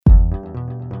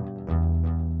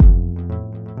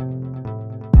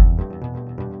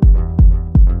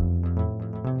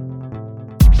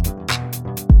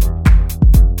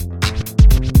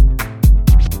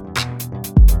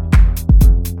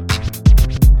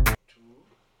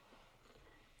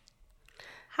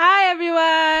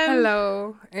everyone.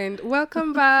 Hello and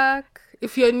welcome back.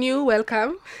 If you're new,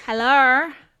 welcome.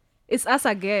 Hello. It's us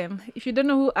again. If you don't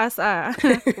know who us are,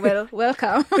 well,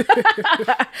 welcome.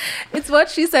 It's What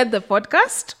She Said, the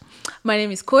podcast. My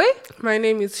name is Koi. My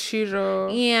name is Shiro.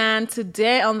 And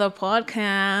today on the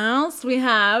podcast, we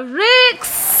have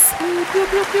Rix.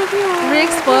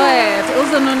 Rix Poet,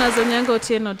 also known as Onyango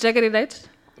Otieno. Did I get it right?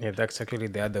 Yeah, that's actually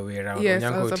the other way around. Yes,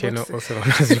 Onyango I was about Otieno, to also known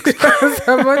as I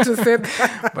was about to say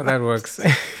that. but that works.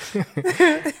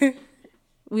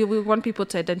 We want people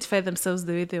to identify themselves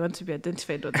the way they want to be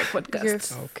identified on the podcast.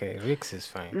 Yes. Okay, Rix is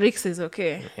fine. Rix is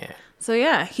okay. Yeah. So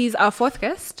yeah, he's our fourth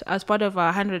guest as part of our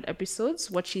 100 episodes,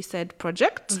 What She Said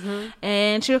project.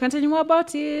 And she'll continue more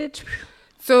about it.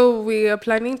 So we are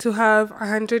planning to have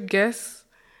 100 guests.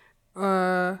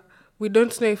 We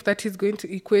don't know if that is going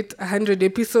to equate 100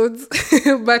 episodes,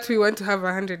 but we want to have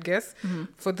 100 guests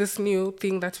for this new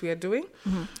thing that we are doing.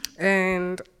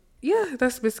 And yeah,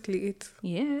 that's basically it.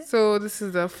 Yeah. So this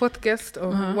is the fourth guest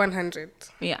of 100.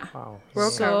 Yeah. Wow.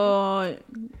 Welcome. So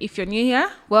if you're new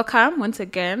here, welcome once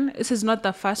again. This is not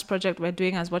the first project we're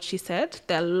doing as What She Said.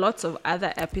 There are lots of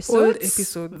other episodes. Old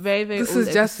episodes. Very, very This old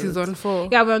is just episodes. season 4.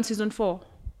 Yeah, we're on season 4.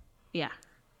 Yeah.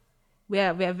 We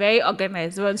are very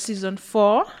organized. We're on season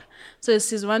 4. So it's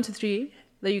season 1 to 3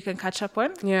 that you can catch up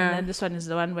on. Yeah. And then this one is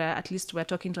the one where at least we're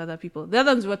talking to other people. The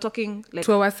other ones we're talking like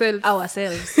To ourselves.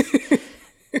 ourselves.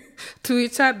 To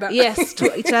each other. Yes,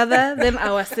 to each other, then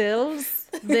ourselves,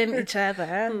 then each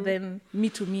other, then me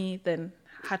to me, then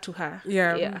her to her.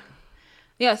 Yeah.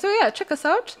 So yeah, check us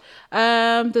out.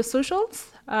 The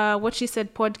socials, What She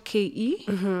Said Pod KE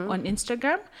on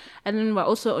Instagram. And then we're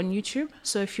also on YouTube.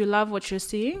 So if you love what you're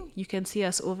seeing, you can see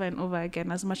us over and over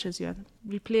again as much as you want.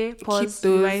 Replay, pause,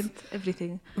 those rewind,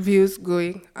 everything. Views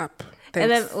going up. Thanks.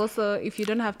 And then also, if you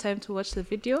don't have time to watch the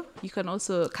video, you can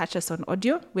also catch us on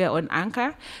audio. We are on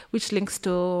Anchor, which links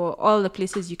to all the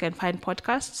places you can find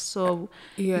podcasts. So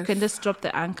you Yes. can just drop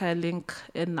the Anchor link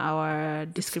in our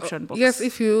description box. Yes,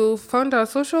 if you found our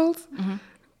socials,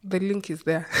 the link is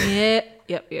there Yeah.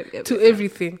 Yep. to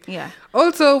everything. Yeah.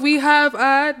 Also, we have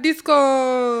a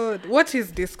Discord. What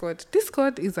is Discord?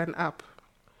 Discord is an app.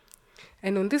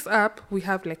 And on this app, we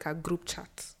have like a group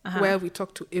chat where we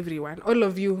talk to everyone, all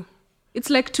of you. It's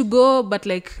like to go, but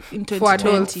like in For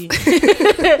adults.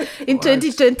 2020. In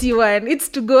 2021. It's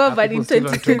to go, Are but in people still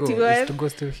on To Go? 2021. Is To Go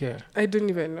still here? I don't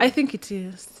even know. I think it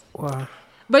is. Wow.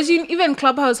 But even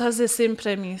Clubhouse has the same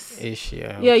premise. Ish,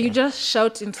 yeah. Yeah, okay. you just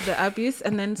shout into the abyss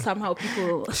and then somehow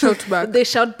people Shout back. They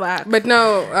shout back. But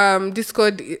now,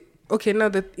 Discord, okay, now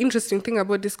the interesting thing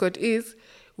about Discord is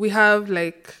we have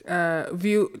like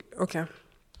view, okay.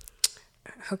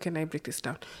 How can I break this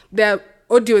down?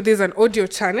 There's an audio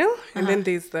channel and then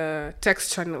there's the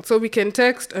text channel. So we can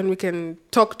text and we can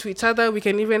talk to each other. We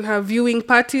can even have viewing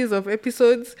parties of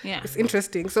episodes. Yeah. It's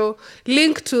interesting. So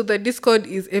link to the Discord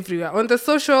is everywhere. On the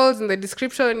socials, in the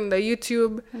description, in the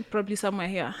YouTube. Probably somewhere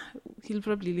here. He'll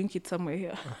probably link it somewhere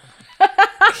here.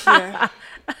 Here.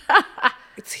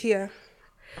 It's here.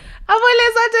 I've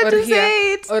always wanted Or to here.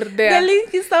 say it. Or there. The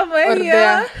link is somewhere Or here.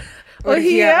 there. Or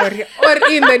here. Or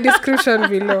in the description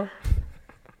below.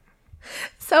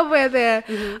 Somewhere there.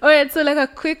 All right, so like a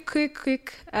quick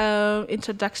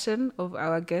introduction of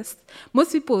our guest.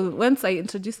 Most people, once I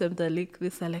introduce them the link,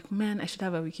 they're like, man, I should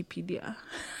have a Wikipedia.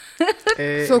 So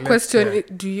Let's question, hear.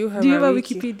 do you have Do you have a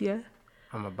wiki? Wikipedia?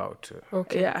 I'm about to.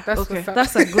 Okay. Yeah, That's okay. what's up.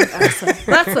 That's a good answer.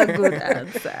 That's a good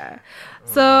answer.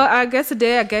 So our guest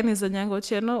today again is Onyango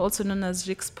Otieno, also known as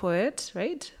Rix Poet,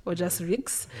 right? Or just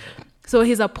Rix. So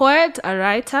he's a poet, a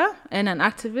writer, and an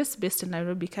activist based in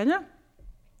Nairobi, Kenya.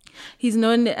 He's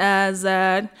known as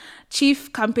a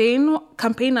chief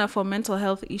campaigner for mental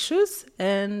health issues,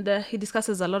 and he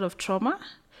discusses a lot of trauma.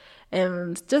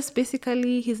 And just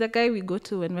basically, he's a guy we go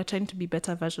to when we're trying to be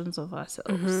better versions of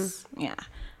ourselves. Yeah.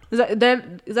 Is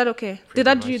that okay? Did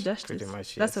I do you dash Pretty this?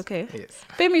 much, That's yes. okay. Yes.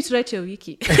 Pay me to write your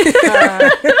wiki. Pay me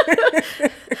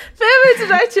to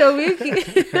write your wiki.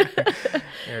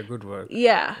 Yeah, good work.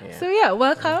 Yeah. Yeah. So yeah,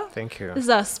 welcome. Thank you. This is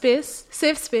our space,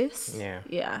 safe space. Yeah.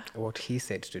 Yeah. What he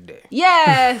said today.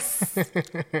 Yes.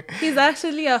 He's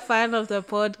actually a fan of the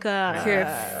podcast.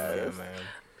 Yes. Yeah, man.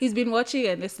 He's been watching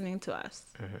and listening to us.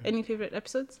 Any favorite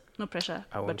episodes? No pressure.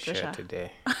 I won't but share pressure.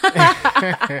 today.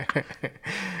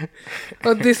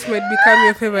 Or this might become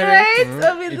your favorite. Right?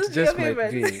 I mean, It this is just your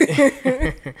might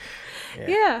favorite. be.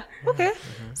 Yeah. Okay.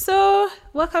 So,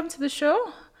 welcome to the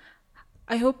show.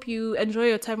 I hope you enjoy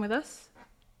your time with us.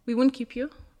 We won't keep you.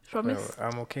 Promise. Well,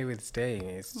 I'm okay with staying.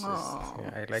 It's just, Aw.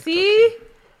 yeah, I like See? talking.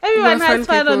 Everyone We're has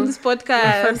fun fun on people. this Fun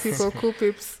podcast. people, cool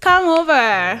peeps. Come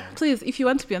over. Please, if you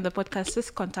want to be on the podcast,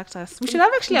 just contact us. We should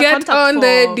have actually a Get contact on form.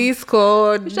 the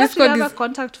Discord. We should actually Discord have is a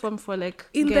contact form for like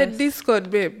in guests. the Discord,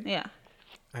 babe. Yeah.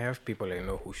 I have people I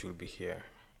know who should be here.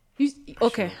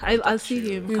 Okay, I'll see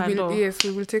him. We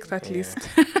Kando. will take that list.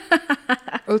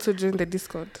 Also join the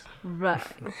Discord. Right.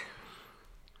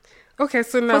 Okay,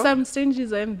 so For now some strange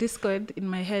reason, Discord in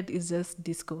my head is just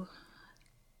disco.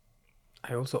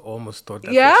 I also almost thought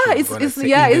that Yeah, what she was gonna it's say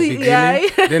yeah, in the beginning.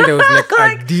 Then there was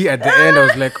like a D at the end. I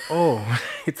was like, oh,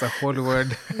 it's a whole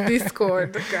word.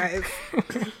 Discord, guys.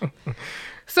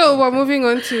 So we're moving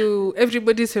on to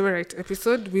everybody's favorite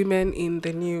episode, Women in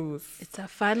the News. It's a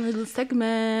fun little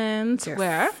segment Yes.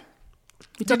 where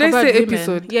we Did talk I about say women.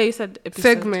 episode? Yeah, you said episode.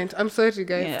 Segment. I'm sorry,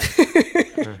 guys.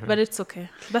 Yeah. But it's okay.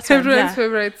 That's fine. Everyone's Yeah.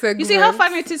 favorite segment. You see how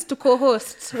fun it is to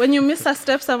co-host. When you miss a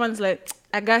step, someone's like,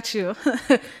 I got you.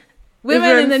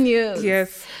 Women in the news.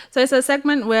 Yes. So it's a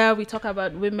segment where we talk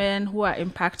about women who are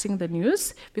impacting the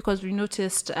news because we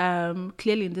noticed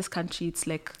clearly in this country it's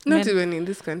like Not even in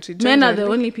this country. men are the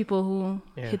generally. only people who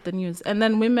hit the news, and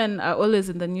then women are always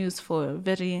in the news for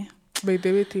very By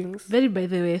the way, things. very by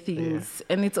the way things,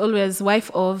 and it's always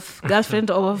wife of, girlfriend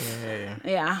of,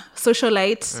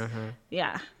 socialite,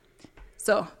 yeah.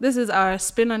 So this is our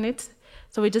spin on it.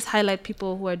 So we just highlight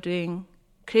people who are doing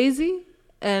crazy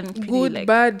and pretty, Good, like,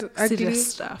 bad, ugly,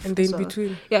 serious stuff, and then so,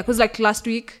 between. Yeah, because like last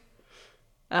week,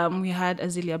 we had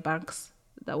Azealia Banks.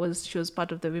 She was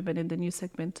part of the Women in the News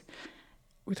segment.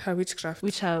 With her witchcraft.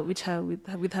 With her witchery.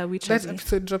 That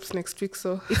episode drops next week,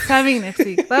 so It's coming next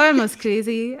week. That one was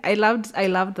crazy. I loved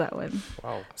that one.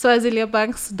 Wow. So Azealia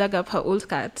Banks dug up her old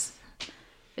cat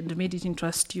and made it into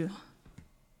a stew.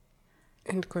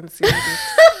 and consider it.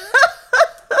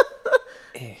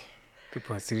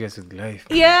 People are serious with life.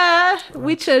 Yeah,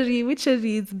 witchery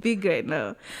is big right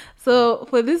now. So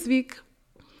for this week,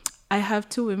 I have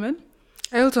two women.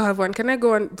 I also have one. Can I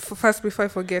go on first before I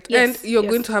forget? Yes, And you're yes.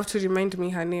 going to have to remind me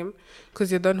her name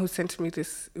because you're the one who sent me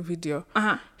this video.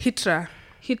 Hitra.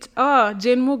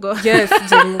 Jane Mugo. Yes,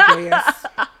 Jane Mugo, yes.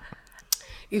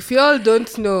 If you all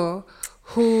don't know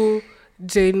who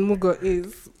Jane Mugo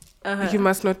is, you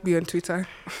must not be on Twitter.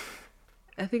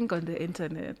 I think on the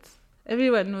internet.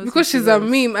 Everyone knows. Because who she's she a is.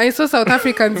 meme. I saw South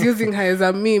Africans using her as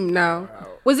a meme now.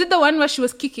 Was it the one where she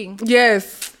was kicking?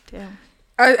 Yes. Damn.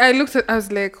 I looked at I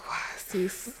was like, wow,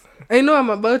 sis. I know I'm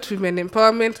about women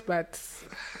empowerment, but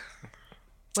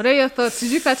What are your thoughts?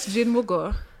 Did you catch Jane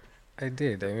Mugo? I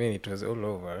did. I mean, it was all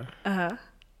over.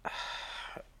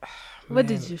 What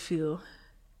did you feel?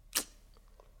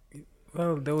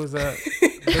 Well, there was a...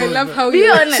 I love how Be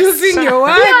you're honest. choosing your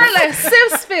Be words.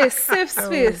 honest. Safe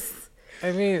space.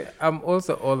 I mean, I'm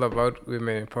also all about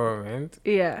women empowerment.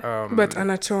 Yeah. But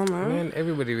Anachoma. Man,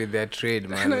 everybody with their trade,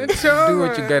 man. Anna Do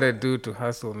what you Choma. gotta do to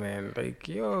hustle, man. Like,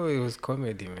 it was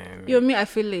comedy, man. Me, I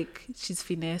feel like she's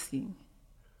finessing.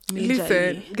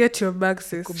 Listen, get your bag,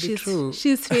 sis. Could be true.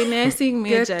 She's finessing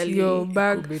Get majorly. your Could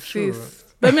bag, be true. sis.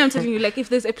 But me, I'm telling you, like, if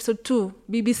there's episode 2,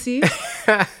 BBC,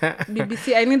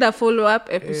 I need a follow-up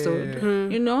episode.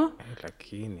 You know?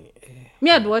 Lakini,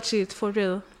 Me, I'd watch it for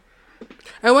real.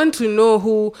 I want to know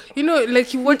who,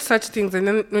 like you watch such things, and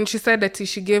then when she said that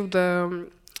she gave the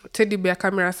teddy bear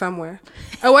camera somewhere,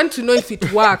 I want to know if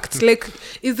it worked. Like,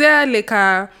 is there like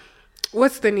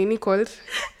what's the nini called?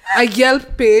 A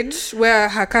Yelp page where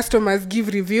her customers give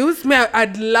reviews.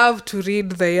 I'd love to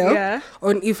read the Yelp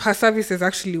on if her services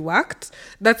actually worked.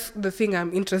 That's the thing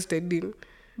I'm interested in.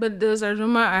 But there's a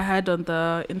rumor I had on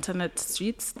the internet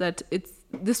streets that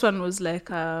this one was like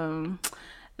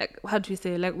how do you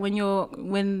say, like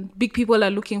when big people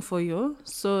are looking for you,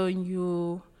 so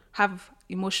you have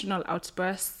emotional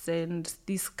outbursts and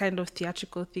these kind of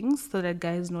theatrical things, so that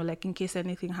guys know, like, in case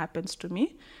anything happens to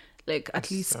me, like,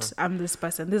 at least I'm this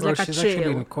person. There's like a she's trail,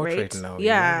 actually in court right now. you know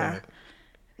Yeah. that?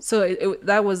 So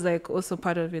that was like also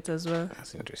part of it as well.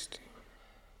 That's interesting.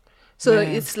 So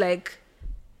Man. it's like,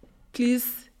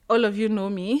 please, all of you know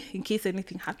me in case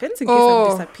anything happens, in case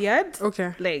I've disappeared.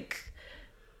 Okay. Like,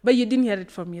 but you didn't hear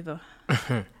it from me though.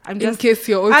 In case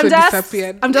you're also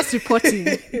disappeared. I'm just reporting.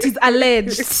 It is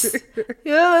alleged.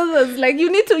 It's like you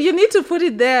need to put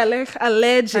it there, like,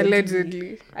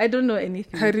 allegedly. I don't know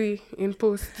anything. Hurry in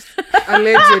post.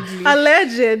 Allegedly.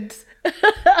 Alleged.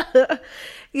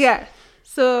 Yeah.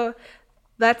 So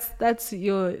that's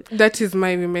your. That is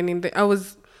my women in the. I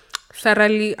was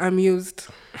thoroughly amused,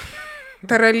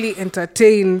 thoroughly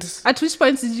entertained. At which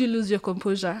point did you lose your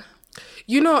composure?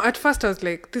 At first I was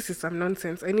like, this is some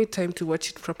nonsense. I need time to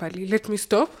watch it properly. Let me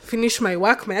stop, finish my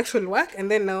actual work,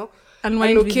 and then now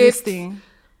Unwind with this thing.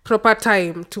 proper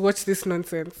time to watch this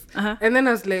nonsense. Uh-huh. And then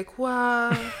I was like,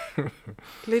 wow,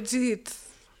 legit.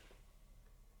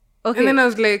 Okay. And then I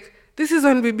was like, this is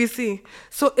on BBC.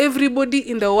 So everybody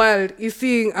in the world is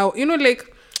seeing our, like,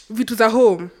 vitu za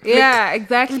home. Yeah,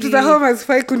 exactly. Vitu za home has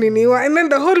fai kuniniwa. And then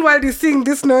the whole world is seeing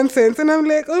this nonsense. And I'm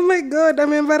like, oh my God,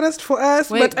 I'm embarrassed for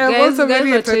us. Wait, but I'm also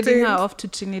very guys are trading entertained. her off to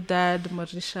Trinidad,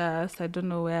 Mauritius. I don't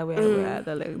know where.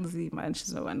 They're like, Z, man,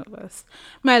 she's not one of us.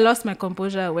 I lost my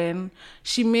composure when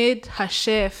she made her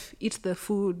chef eat the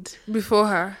food. Before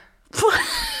her.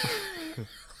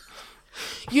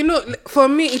 For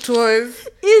me, it was...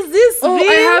 Is this real?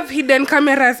 I have hidden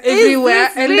cameras everywhere.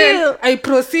 this And real? then I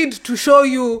proceed to show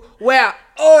you where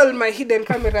all my hidden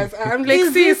cameras are. I'm like,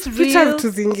 Is sis, this picha real?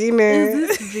 vitu zingine.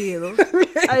 Is this real?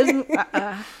 I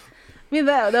mean,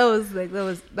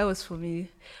 that was for me.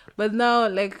 But now,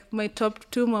 like, my top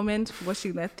 2 moments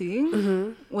watching that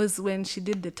thing was when she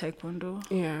did the taekwondo.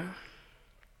 Yeah.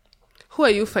 Who are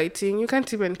you fighting? You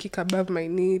can't even kick above my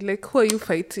knee. Like, who are you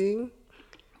fighting?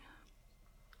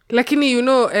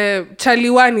 Lakini, Charlie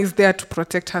Wan is there to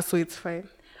protect her, so it's fine.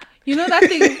 You know that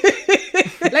thing?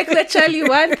 Like the Charlie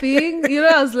Wan thing?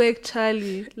 I was like,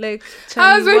 Charlie. Like, Charlie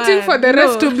I was waiting Wan. for the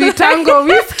rest to be Tango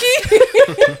Whiskey.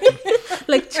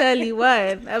 Like Charlie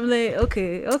Wan. I'm like,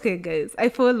 okay, guys. I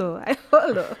follow.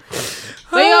 But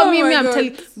I'm God.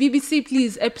 telling BBC,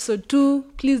 please, episode 2,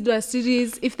 please do a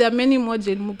series. If there are many more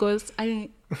Jane Mugos, I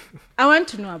want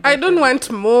to know about I don't them. want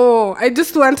more. I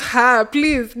just want her.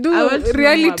 Please do I want to know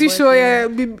reality more show. about Yeah,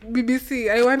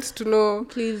 BBC. I want to know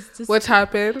Please, just what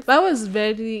happened. That was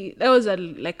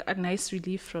a nice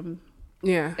relief from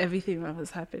Yeah, everything that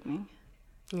was happening.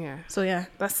 yeah. So yeah,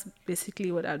 that's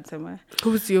basically what I'd say.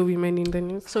 Who's your women in the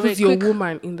news? So Who's wait, your quick-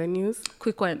 woman in the news?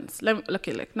 Quick ones.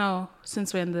 Now,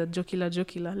 since we're in the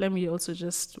Jokila, let me also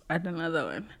just add another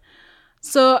one.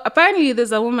 So apparently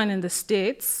there's a woman in the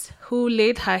States who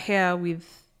laid her hair with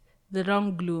the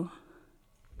wrong glue.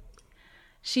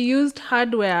 She used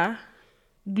hardware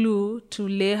glue to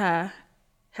lay her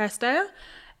hairstyle,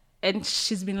 and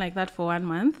she's been like that for 1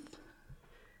 month.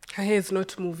 Her hair is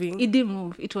not moving. It didn't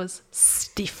move. It was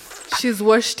stiff. She's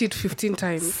washed it 15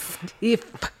 times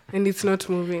Stiff. and it's not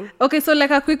moving. Okay, so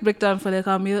like a quick breakdown for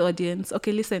our male audience.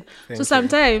 Okay, listen.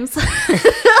 Sometimes...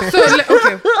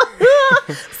 Okay.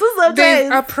 sometimes...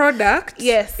 There's a product.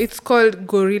 Yes. It's called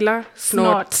Gorilla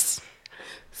Snot.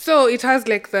 So it has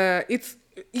like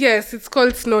it's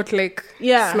called snot, like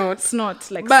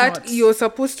snot. Like But snot. you're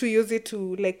supposed to use it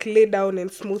to like lay down and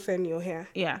smoothen your hair.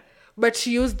 Yeah. But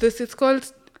she used this, it's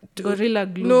called Gorilla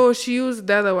glue. No, she used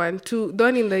the other one too. The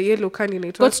one in the yellow can in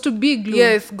it. Got to be glue.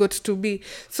 Yes, got to be.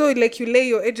 So like you lay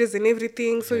your edges and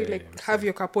everything. So you like have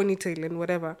your ponytail and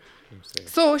whatever.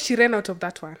 So she ran out of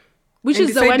that one. Which and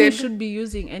is the one you decided- should be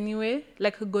using anyway.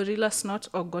 Like a Gorilla Snot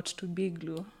or Got to Be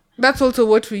glue. That's also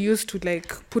what we used to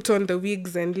like put on the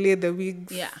wigs and lay the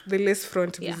wigs. Yeah. The lace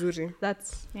front Yeah. vizuri.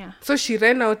 That's, yeah. So she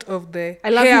ran out of the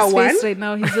I love hair his one. face right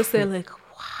now. He's just there like,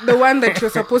 The one that you're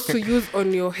supposed to use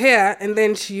on your hair, and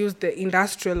then she used the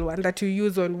industrial one that you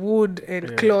use on wood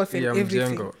and cloth and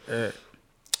everything. Mjengo.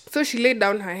 So she laid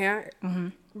down her hair,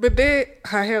 but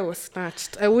her hair was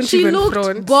snatched. I wouldn't she even looked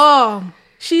front. bomb.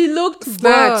 She looked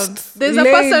bomb. Snatched. There's a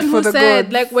Laid person for who the said,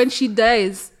 gods. like, when she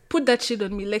dies, put that shit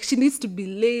on me. Like, she needs to be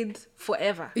laid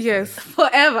forever. Yes,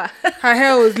 Forever. her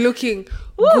hair was looking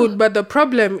good, but the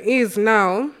problem is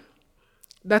now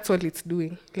that's all it's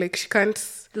doing. Like she can't.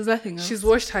 There's nothing else. She's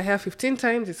washed her hair 15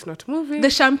 times. It's not moving. The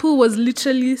shampoo was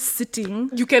literally sitting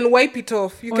You can wipe it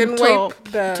off. You on can top.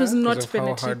 wipe the. It was not Because of how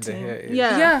hard the penetrating. hair is.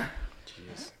 Yeah. Yeah.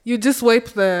 You just wipe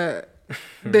the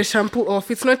shampoo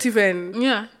off. It's not even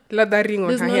Yeah. lathering on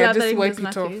There's her no hair. lathering, Just wipe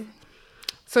there's it off. nothing.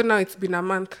 So now it's been a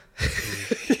month.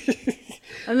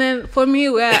 And then for me,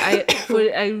 where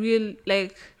I really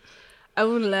like, I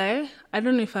won't lie, I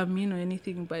don't know if I'm mean or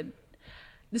anything, but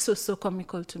this was so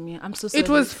comical to me. I'm so sorry. It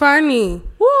was funny.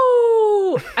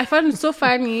 Woo! I found it so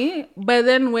funny. But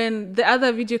then when the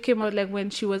other video came out, like when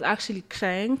she was actually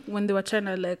crying, when they were trying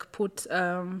to like put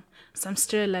some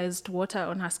sterilized water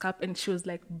on her scalp and she was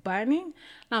like burning.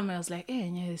 Now I was like,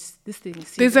 yes, this thing is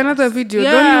serious. There's another video. The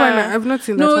only one I've not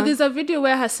seen that No, one. there's a video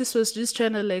where her sis was just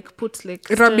trying to like put like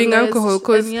Rubbing sterilized- alcohol,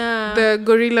 because and yeah. the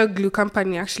Gorilla Glue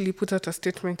company actually put out a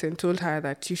statement and told her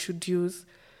that you should use,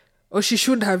 or she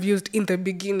should have used in the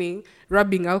beginning,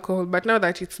 rubbing alcohol. But now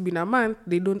that it's been a month,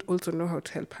 they don't also know how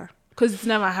to help her. Because it's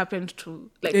never happened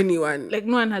to like Anyone. Like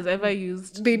no one has ever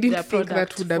used. They didn't their think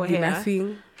that product would have for been a hair.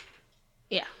 thing.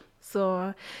 Yeah.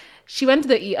 So she went to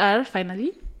the ER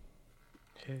finally.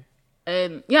 Okay.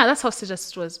 And yeah, that's how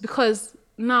serious it was. Because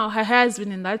now her hair has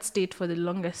been in that state for the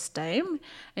longest time,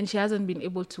 and she hasn't been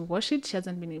able to wash it. She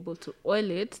hasn't been able to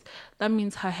oil it. That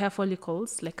means her hair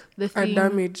follicles, like the Are thing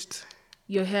damaged.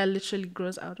 your hair literally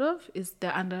grows out of, is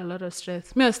they're under a lot of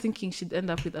stress. Me, I was thinking she'd end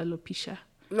up with alopecia.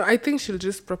 No, I think she'll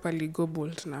just properly go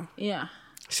bald now. Yeah.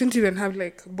 Shouldn't even have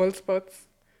like bald spots.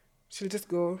 She'll just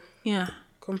go Yeah.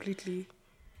 completely.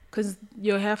 Because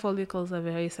your hair follicles are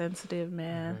very sensitive,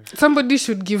 man. Somebody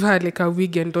should give her like a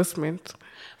wig endorsement.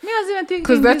 Me, I was even thinking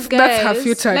 'Cause these that's her guys,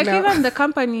 future like now. even the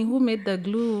company who made the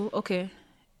glue, okay,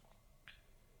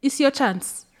 it's your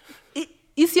chance.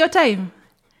 It's your time.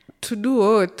 To do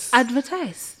what?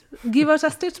 Advertise. Give out a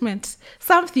statement.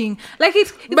 Something. Like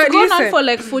it's But gone on listen, for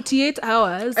like 48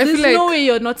 hours. I There's feel no like way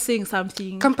you're not saying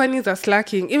something. Companies are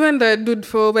slacking. Even the dude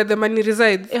for where the money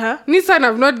resides. Yeah. Nissan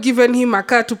have not given him a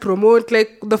car to promote.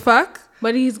 Like, the fuck?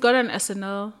 But he's got an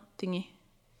SNL thingy.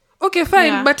 Okay, fine.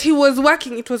 Yeah. But he was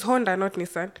working. It was Honda, not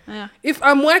Nissan. Yeah. If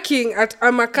I'm working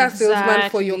I'm a car salesman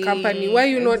for your Exactly. company, why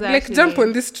you not like Exactly. jump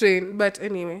on this train? But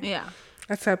anyway, Yeah.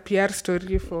 that's a PR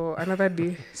story for another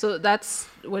day. So that's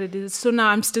what it is. So now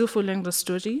I'm still following the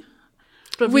story.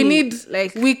 We Probably, need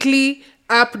like weekly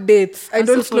updates. I I'm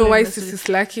still don't know why following the sis story. is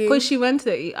lacking. Because she went to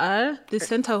the ER, they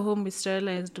sent her home with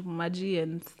sterilized Maji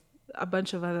and a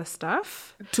bunch of other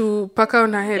stuff. To pack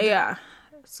on her head. Yeah.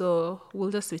 So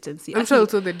we'll just wait and see. I'm sure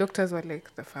also the doctors were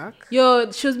like, the fuck?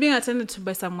 Yo, she was being attended to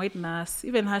by some white nurse.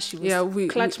 Even her, she was Yeah,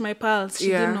 clutch my pulse.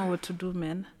 She yeah. didn't know what to do,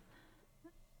 man.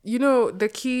 You know, the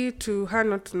key to her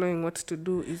not knowing what to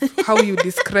do is how you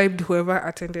described whoever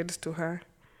attended to her.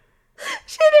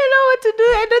 She didn't know what to do.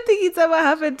 I don't think it's ever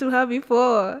happened to her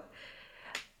before.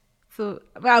 So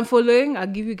I'm following. I'll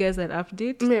give you guys an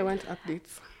update. Me, I want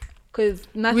updates. Because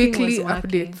nothing Weekly was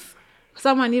working. updates.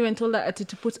 Someone even told her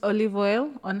to put olive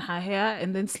oil on her hair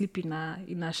and then sleep in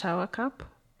a shower cup.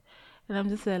 And I'm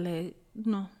just like,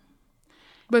 no.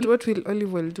 But what will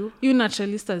olive oil do? You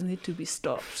naturalistas need to be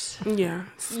stopped. Yeah,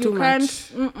 it's You too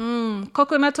can't. much.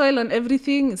 Coconut oil on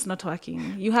everything is not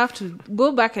working. You have to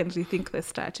go back and rethink the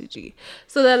strategy.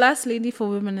 So the last lady for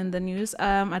women in the news,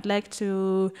 I'd like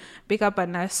to pick up a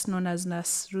nurse known as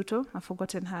Nurse Ruto. I've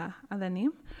forgotten her other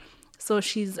name. So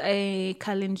she's a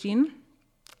Kalenjin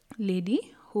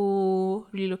lady who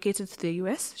relocated to the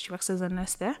US. She works as a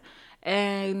nurse there.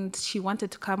 And she wanted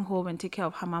to come home and take care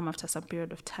of her mom after some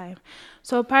period of time.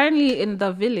 So apparently in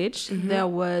the village, there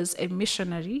was a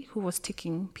missionary who was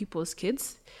taking people's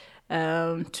kids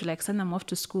to like send them off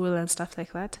to school and stuff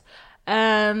like that.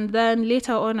 And then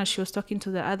later on, as she was talking to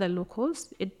the other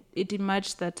locals, it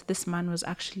emerged that this man was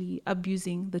actually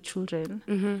abusing the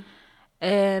children.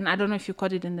 And I don't know if you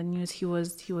caught it in the news. He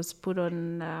was put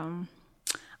on...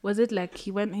 was it like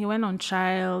he went on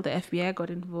trial, the FBI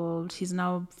got involved, he's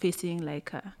now facing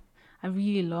like a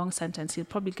really long sentence. He'll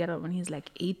probably get out when he's like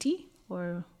 80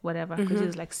 or whatever, because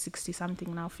he's like 60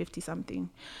 something now, 50 something.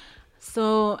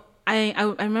 So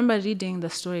I remember reading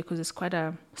the story because it's quite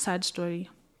a sad story,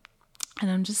 and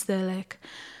I'm just there like,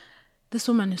 this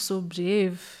woman is so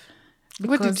brave.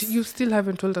 What did you still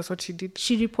haven't told us what she did?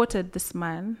 She reported this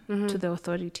man to the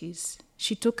authorities.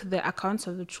 She took the accounts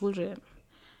of the children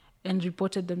and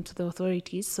reported them to the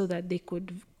authorities so that they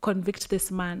could convict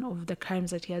this man of the crimes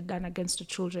that he had done against the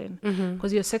children,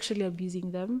 because he was sexually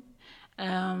abusing them.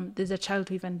 There's a child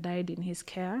who even died in his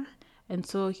care, and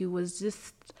so he was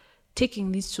just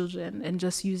taking these children and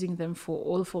just using them for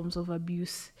all forms of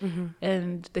abuse.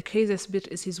 And the craziest bit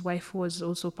is his wife was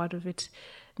also part of it.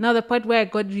 Now, the part where I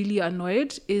got really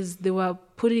annoyed is they were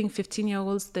putting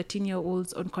 15-year-olds,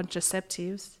 13-year-olds on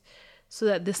contraceptives so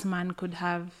that this man could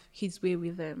have his way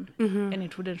with them, and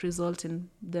it wouldn't result in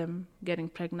them getting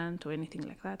pregnant or anything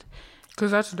like that.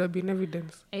 Because that should have been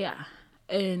evidence. Yeah.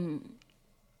 And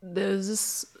there's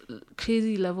this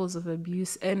crazy levels of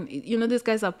abuse. And, you know, these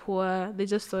guys are poor. They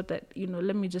just thought that, you know,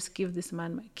 let me just give this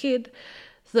man my kid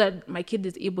so that my kid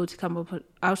is able to come up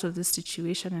out of this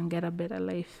situation and get a better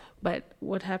life. But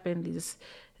what happened is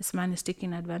this man is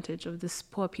taking advantage of these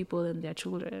poor people and their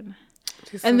children.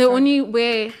 And the only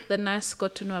way the nurse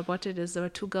got to know about it is there were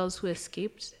two girls who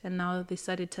escaped, and now they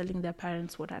started telling their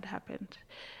parents what had happened.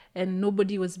 And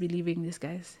nobody was believing these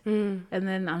guys. And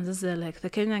then I'm just there like, the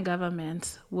Kenyan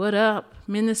government, what up?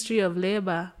 Ministry of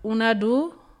Labor,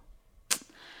 unadu?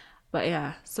 But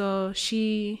yeah, so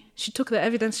she took the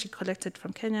evidence she collected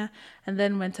from Kenya and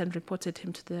then went and reported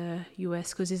him to the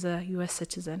US because he's a US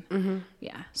citizen.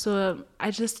 Yeah, so I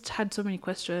just had so many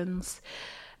questions.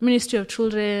 Ministry of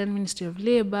Children, Ministry of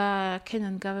Labor,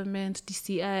 Kenyan government,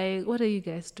 DCI, what are you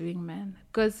guys doing, man?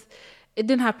 Because it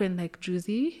didn't happen like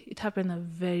Juicy. It happened a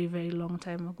very, very long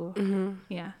time ago.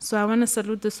 Yeah. So I want to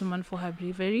salute this woman for her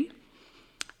bravery.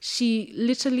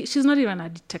 she's not even a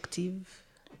detective.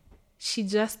 She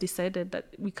just decided that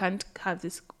we can't have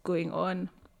this going on.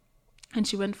 And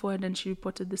she went forward and she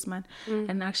reported this man.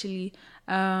 And actually,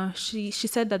 she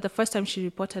said that the first time she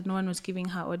reported, no one was giving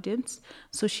her audience.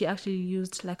 So she actually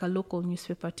used like a local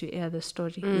newspaper to air the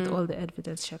story with all the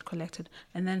evidence she had collected.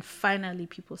 And then finally,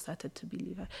 people started to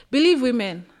believe her. Believe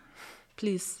women,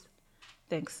 please.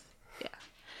 Thanks. Yeah.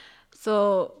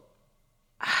 So,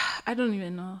 I don't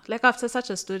even know. Like, after such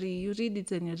a story, you read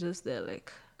it and you're just there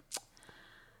like,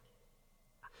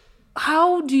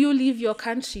 how do you leave your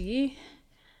country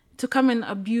to come and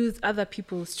abuse other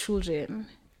people's children,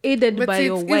 aided But by see,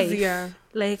 your it's wife? easier.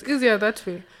 Like, It's easier that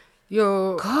way.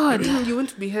 God. You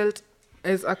won't be held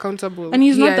as accountable. and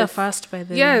he's not the Yes. first, by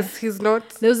the way. Yes, he's not.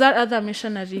 There was that other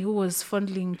missionary who was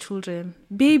fondling children,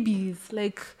 babies,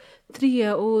 like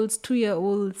 3-year-olds,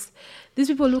 2-year-olds. These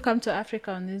people who come to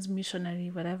Africa on this missionary,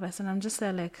 whatever. And I'm just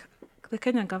there like, the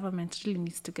Kenyan government really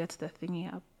needs to get the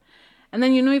thingy up. And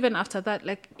then, even after that,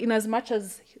 like, in as much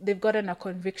as they've gotten a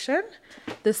conviction,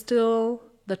 there's still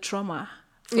the trauma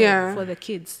for the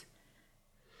kids.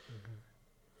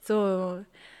 So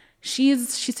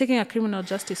she's taking a criminal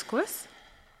justice course.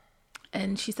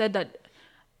 And she said that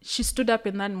she stood up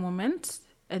in that moment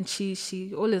and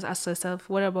she always asked herself,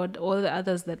 what about all the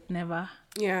others that never...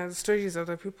 Yeah, the stories of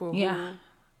the people. Yeah.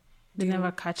 They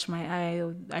never catch my eye.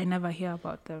 Or I never hear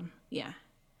about them. Yeah.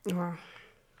 Wow.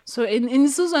 So in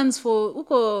Susan's for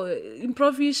uko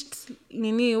impoverished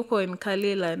nini uko in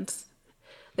Kale land,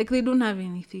 like they don't have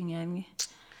anything, yani.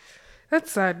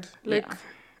 That's sad. Like,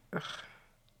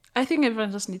 I think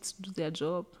everyone just needs to do their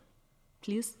job.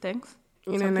 Please, thanks.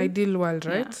 in an ideal world,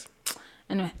 right? Yeah.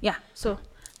 Anyway, yeah. So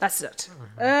that's that.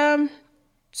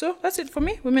 So that's it for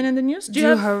me. Women in the news. Do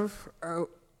you have a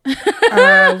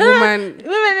woman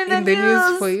women in the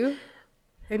news for you?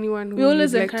 Anyone who We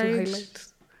always you'd like to encourage- highlight?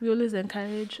 We always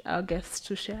encourage our guests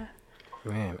to share.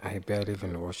 Man, I barely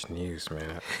even watch news,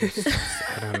 man.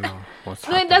 I don't know what's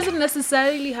No, happening. it doesn't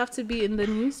necessarily have to be in the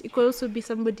news. It could also be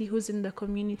somebody who's in the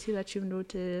community that you've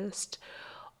noticed,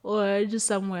 or just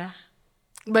somewhere.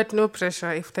 But no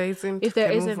pressure. If there isn't, If there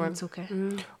can isn't, move on. it's okay.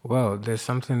 Well, there's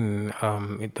something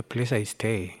at the place I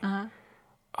stay.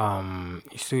 You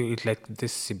see, it's like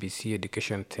this CBC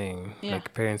education thing. Yeah.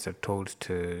 Like parents are told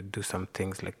to do some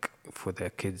things like for their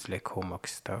kids, like homework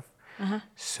stuff.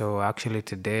 So actually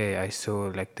today I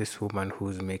saw like this woman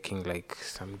who's making like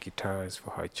some guitars for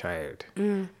her child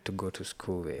to go to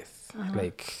school with.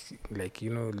 Like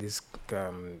this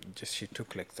just she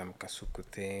took like some kasuku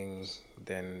thing,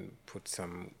 then put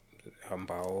some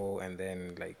hambao, and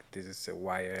then like this is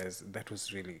wires. That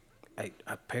was really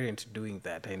a parent doing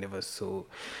that. I've never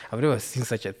seen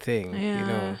such a thing,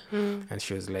 And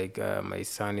she was like, my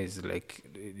son is like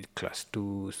class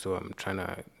 2, so I'm trying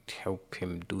to help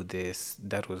him do this.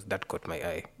 That caught my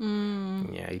eye.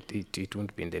 Yeah, it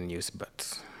won't be in the news,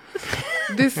 but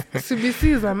This CBC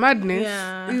is a madness.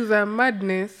 Yeah. It's a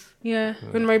madness. Yeah.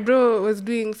 When my bro was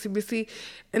doing CBC,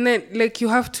 and then like you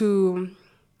have to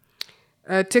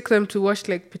take them to wash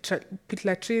like pit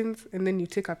latrines, and then you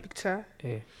take a picture.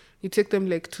 yeah. You take them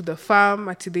like to the farm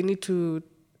until they need to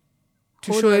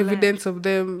Hold show the evidence of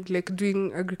them like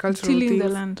doing agricultural Tilling things. the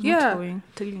land, Yeah. not hoeing.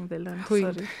 Tilling the land.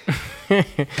 Hoeing. Sorry.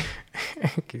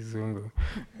 Kizungu.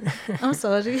 I'm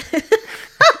sorry.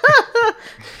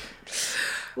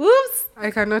 Whoops.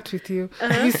 I cannot with you.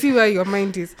 You see where your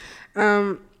mind is.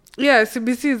 Yeah,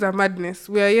 CBC is a madness.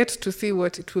 We are yet to see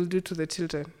what it will do to the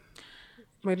children.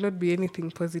 Might not be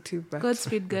anything positive, but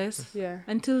Godspeed, guys. yeah.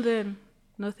 Until then,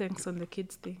 no thanks on the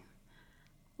kids thing.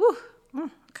 Woo.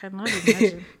 Cannot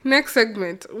imagine. Next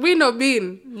segment, win or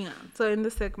bean. Yeah. So in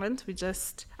this segment, we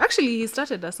just... Actually, he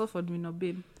started us off on win or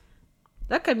bin.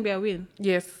 That can be a win.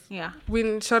 Yes, Yeah.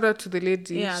 win. Shout out to the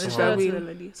lady. Yeah, the She's shout a out to the win.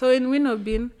 lady. So in win or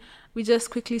bin, we just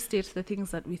quickly state the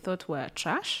things that we thought were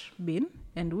trash, bin,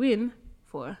 and win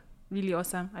for really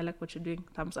awesome. I like what you're doing.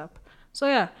 Thumbs up. So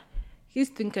yeah, his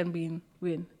thing can be in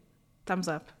win. Thumbs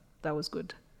up. That was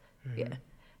good. Yeah.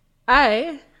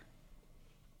 I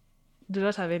do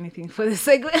not have anything for this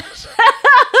segment.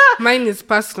 Mine is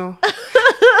personal.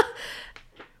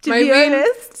 To be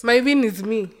honest. My win is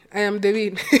me. I am the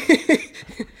win.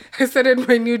 I started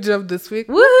my new job this week.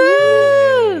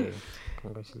 Woohoo! Hey,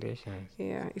 congratulations.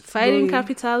 Yeah, it's Fighting going.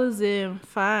 capitalism.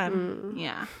 Fun.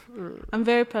 Yeah. I'm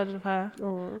very proud of her.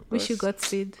 Oh, Wish you gosh.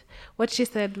 Godspeed. What she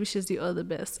said wishes you all the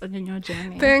best on your new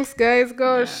journey. Thanks, guys.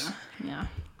 Gosh. Yeah.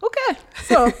 Okay.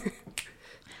 So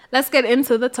let's get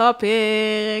into the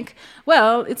topic.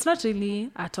 Well, it's not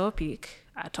really a topic,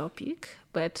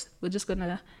 but we're just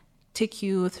gonna take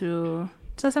you through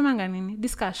tunasemanga nini?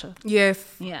 Discussion.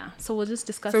 Yes. Yeah. So we'll just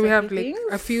discuss So we have everything.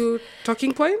 like a few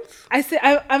talking points. I say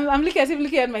I'm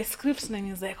looking at my script and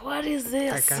he's like, what is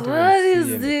this? I can't What even see is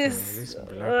anything. this? This black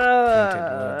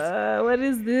printed words. What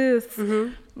is this?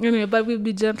 Anyway, but we'll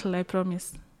be gentle, I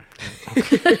promise.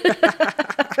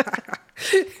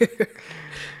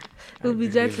 We'll be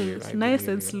gentle, nice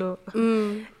and slow.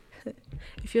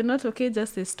 If you're not okay,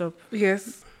 just say stop.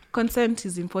 Yes. Consent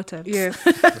is important. Yes.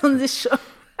 On this show.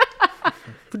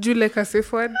 Would you like a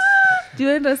safe word? Do you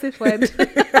want a safe word?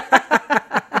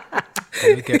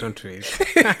 Can we get onto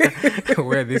it?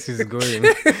 Where this is going?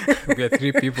 We are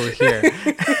 3 people here.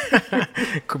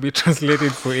 Could be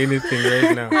translated for anything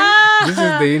right now. This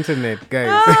is the internet,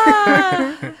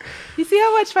 guys. You see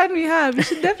how much fun we have? You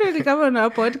should definitely come on our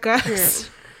podcast.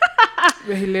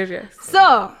 We're hilarious.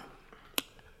 So,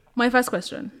 my first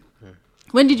question.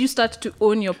 When did you start to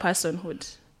own your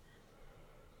personhood?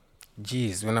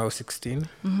 Geez, when I was 16,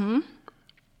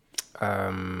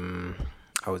 I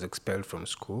was expelled from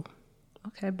school.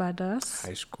 Okay, badass.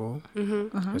 High school.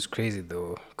 It was crazy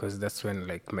though, because that's when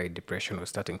like my depression was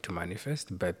starting to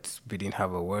manifest, but we didn't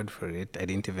have a word for it. I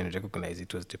didn't even recognize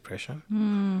it was depression.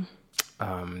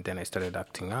 Then I started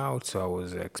acting out, so I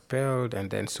was expelled, and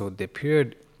then so the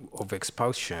period of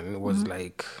expulsion was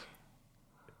like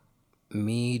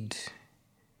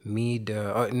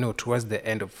towards the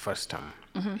end of first term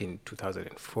in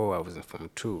 2004. I was in Form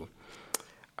 2.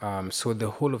 So the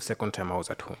whole of second term I was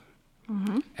at home.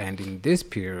 And in this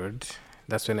period,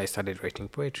 that's when I started writing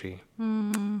poetry.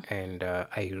 And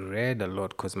I read a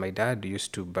lot because my dad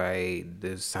used to buy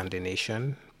the Sunday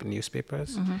Nation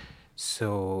newspapers.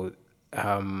 So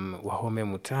Wahome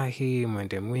Mutahi,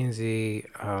 Mwende Mwinzi,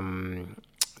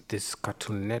 this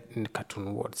cartoon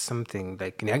what something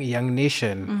like Young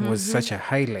Nation was such a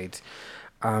highlight.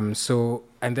 So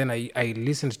and then I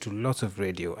listened to lots of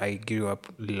radio. I grew up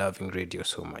loving radio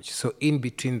so much. So in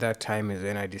between that time is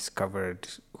when I discovered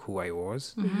who I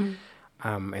was.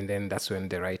 And then that's when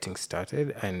the writing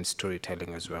started and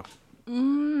storytelling as well.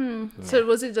 So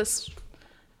was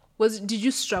it did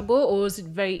you struggle, or was it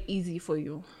very easy for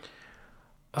you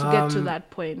to get to that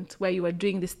point where you were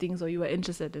doing these things or you were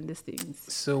interested in these things?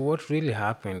 So what really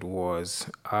happened was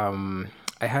I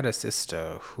had a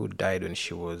sister who died when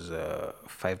she was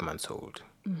 5 months old.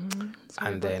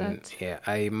 And then,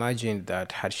 I imagined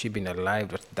that had she been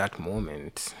alive at that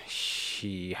moment,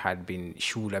 she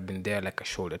would have been there like a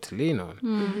shoulder to lean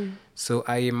on. So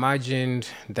I imagined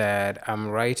that I'm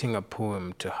writing a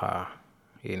poem to her,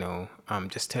 I'm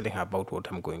just telling her about what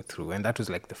I'm going through. And that was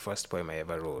like the first poem I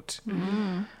ever wrote.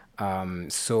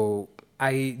 So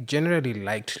I generally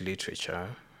liked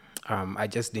literature. I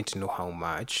just didn't know how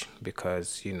much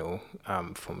because,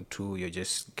 from 2, you're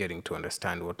just getting to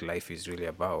understand what life is really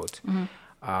about.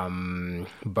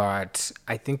 But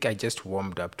I think I just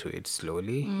warmed up to it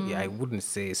slowly. I wouldn't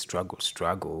say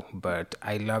struggle, but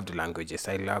I loved languages.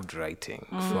 I loved writing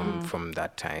from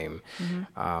that time.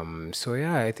 So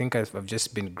I think I've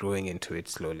just been growing into it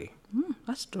slowly.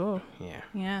 That's dope.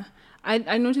 Yeah.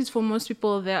 I noticed for most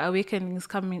people, their awakenings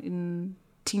come in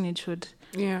teenagehood.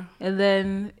 Yeah. And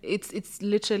then it's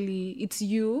literally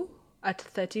you at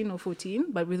 13 or 14,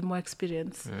 but with more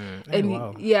experience.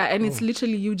 Wow. It's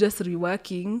literally you just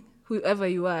reworking whoever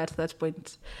you are at that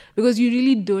point, because you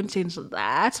really don't change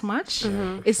that much.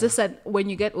 It's just that when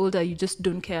you get older, you just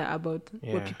don't care about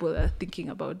what people are thinking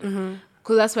about.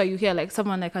 Because that's why you hear like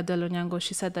someone like Adele Onyango,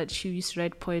 she said that she used to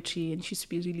write poetry and she used to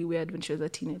be really weird when she was a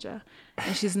teenager.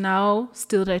 And she's now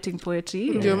still writing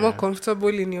poetry. You're more comfortable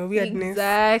in your weirdness.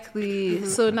 Exactly.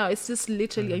 So now it's just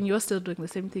literally, and you're still doing the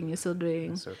same thing. You're still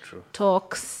doing So true.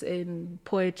 talks and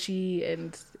poetry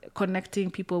and connecting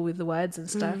people with the words and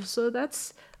stuff. So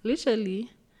that's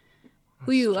literally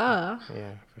who you are.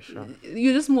 Yeah, for sure.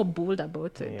 You're just more bold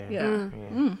about it.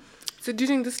 So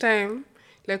during this time,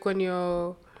 like when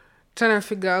you're trying to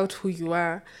figure out who you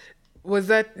are, was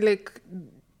that like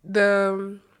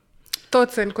the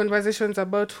thoughts and conversations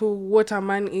about what a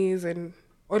man is and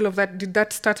all of that, did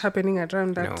that start happening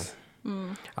around that?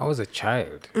 No. I was a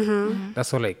child.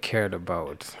 That's all I cared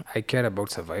about. I cared about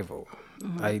survival.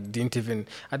 I didn't even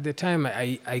at the time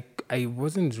I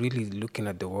wasn't really looking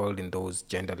at the world in those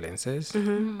gender lenses.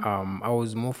 I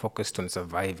was more focused on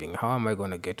surviving. How am I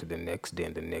going to get to the next day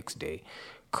and the next day?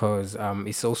 Because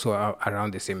it's also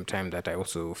around the same time that I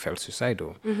also felt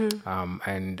suicidal.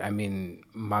 And I mean,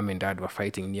 mom and dad were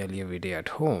fighting nearly every day at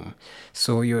home.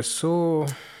 So you're so,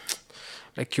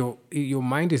 like your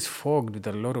mind is fogged with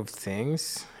a lot of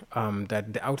things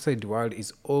that the outside world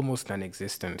is almost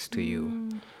non-existent to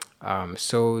you.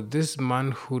 So this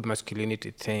manhood,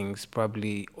 masculinity things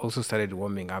probably also started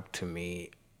warming up to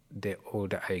me the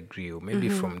older I grew, maybe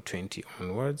from 20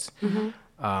 onwards.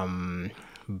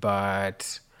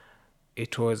 But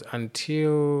it was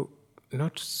until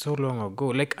not so long ago.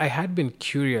 Like, I had been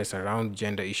curious around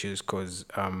gender issues because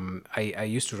I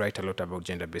used to write a lot about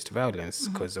gender-based violence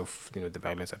because of the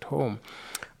violence at home,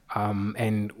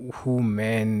 and who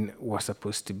men were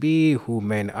supposed to be, who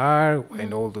men are,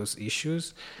 and all those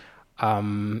issues.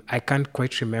 I can't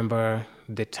quite remember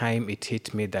the time it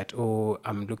hit me that,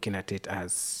 I'm looking at it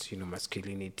as,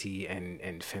 masculinity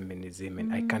and feminism,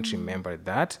 and I can't remember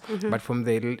that. But from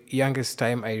the youngest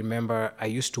time, I remember I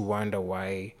used to wonder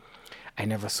why I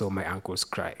never saw my uncles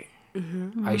cry.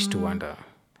 I used to wonder.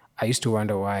 I used to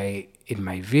wonder why in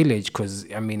my village, because,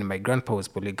 my grandpa was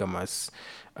polygamous.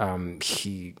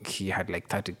 He had like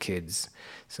 30 kids.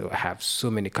 So I have so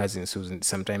many cousins whose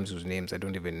names I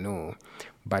don't even know.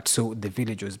 But so the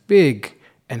village was big.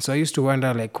 And so I used to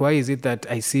wonder, like, why is it that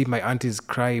I see my aunties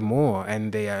cry more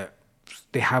and they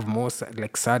have more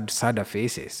sadder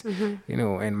faces,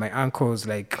 and my uncles,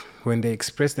 like, when they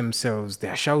express themselves,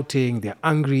 they're shouting, they're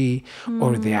angry,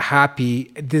 or they're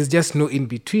happy. There's just no in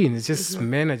between. It's just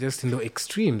men are just in the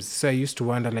extremes. So I used to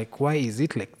wonder, like, why is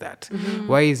it like that?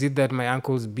 Why is it that my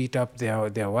uncles beat up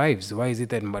their wives? Why is it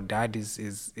that my dad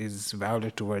is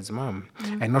violent towards mom,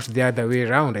 and not the other way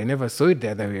around? I never saw it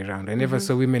the other way around. I never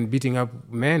saw women beating up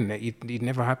men. It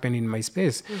never happened in my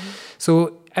space.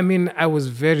 So I was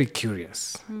very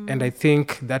curious, and I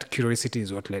think that curiosity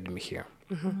is what led me here.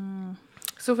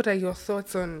 So what are your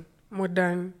thoughts on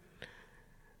modern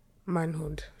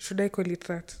manhood? Should I call it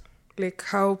that? Like,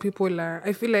 how people are...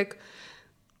 I feel like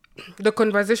the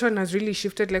conversation has really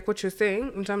shifted, like what you're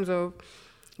saying, in terms of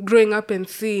growing up and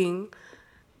seeing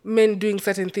men doing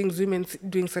certain things, women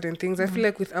doing certain things. I feel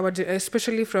like with our...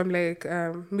 especially from like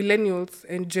millennials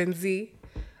and Gen Z,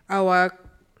 our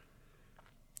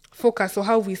focus, or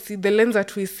how we see the lens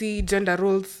that we see gender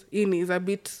roles in, is a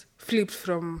bit flipped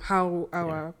from how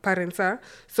our parents are.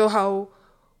 So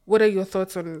what are your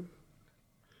thoughts on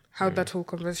how that whole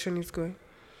conversation is going?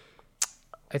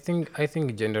 I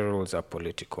think gender roles are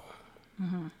political.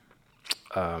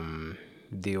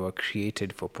 They were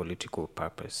created for political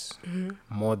purpose,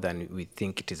 more than we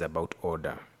think it is about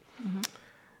order.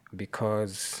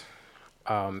 Because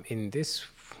in this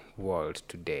world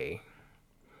today,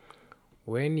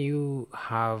 when you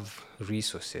have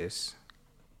resources,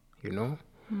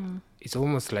 it's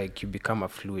almost like you become a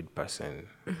fluid person.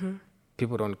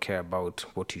 People don't care about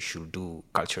what you should do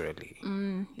culturally.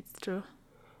 It's true.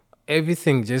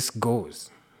 Everything just goes.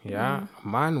 Yeah,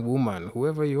 man, woman,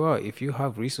 whoever you are, if you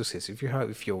have resources, if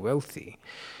you're wealthy,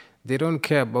 they don't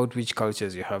care about which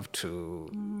cultures you have to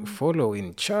follow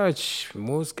in church,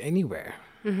 mosque, anywhere.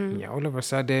 Yeah, all of a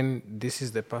sudden, this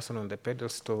is the person on the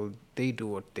pedestal. They do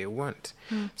what they want.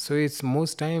 So it's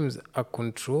most times a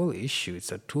control issue.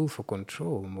 It's a tool for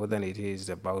control more than it is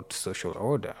about social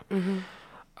order.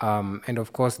 And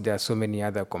of course, there are so many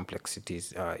other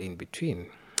complexities in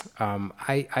between.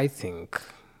 I think,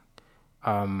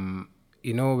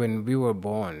 when we were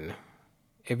born,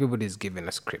 everybody's given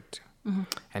a script.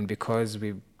 And because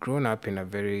we've grown up in a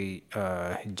very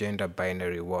gender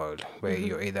binary world where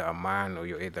you're either a man or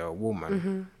you're either a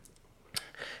woman,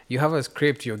 you have a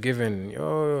script you're given.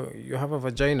 You have a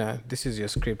vagina, this is your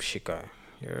script, Shika.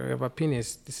 You have a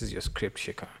penis, this is your script,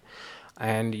 Shika.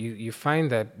 And you find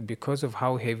that because of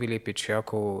how heavily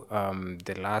patriarchal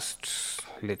the last,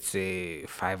 let's say,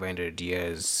 500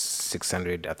 years,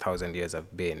 600, 1,000 years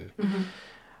have been,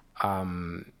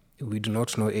 we do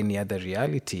not know any other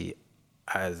reality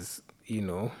as,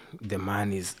 the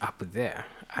man is up there.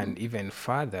 And even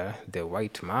further, the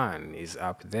white man is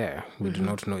up there. We do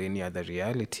not know any other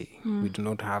reality. We do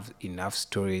not have enough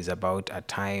stories about a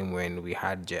time when we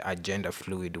had a gender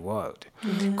fluid world.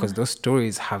 Because those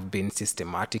stories have been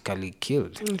systematically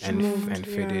killed and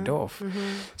faded off.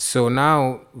 So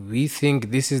now we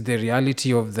think this is the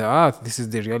reality of the earth, this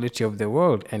is the reality of the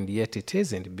world, and yet it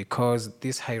isn't, because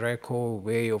this hierarchical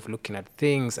way of looking at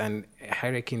things, and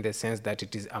hierarchy in the sense that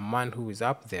it is a man who is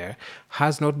up there,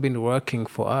 has not been working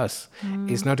for us.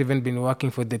 It's not even been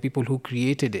working for the people who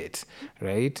created it,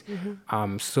 right?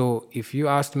 So if you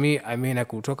asked me, I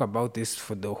could talk about this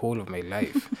for the whole of my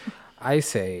life. I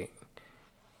say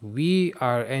we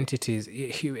are entities.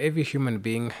 Every human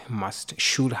being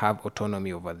should have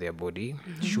autonomy over their body,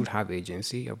 should have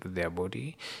agency over their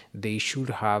body. They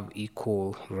should have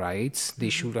equal rights.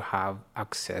 They should have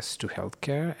access to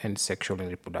healthcare and sexual and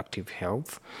reproductive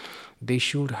health. They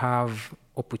should have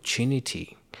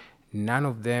opportunity. None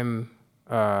of them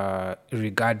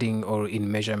regarding or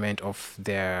in measurement of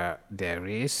their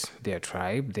race, their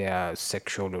tribe, their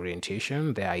sexual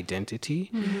orientation, their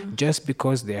identity. Just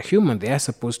because they are human, they are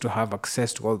supposed to have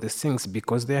access to all these things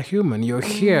because they are human. You're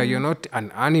here, you're not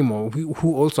an animal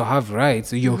who also have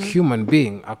rights. You're a human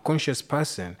being, a conscious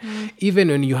person. Even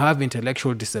when you have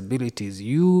intellectual disabilities,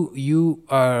 you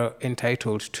are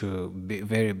entitled to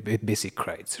very basic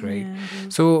rights, right?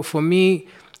 So for me,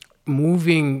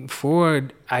 moving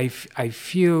forward, I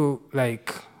feel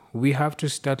like we have to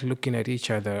start looking at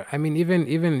each other. I mean, even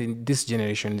in this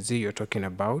generation Z you're talking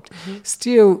about,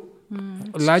 still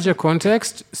larger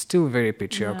context, still very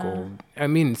patriarchal. I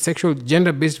mean,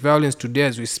 gender-based violence today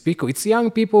as we speak, it's young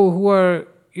people who are,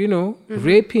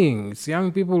 raping. It's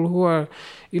young people who are,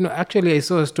 actually I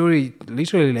saw a story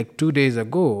literally like 2 days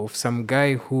ago of some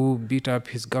guy who beat up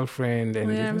his girlfriend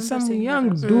and some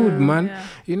young dude, man,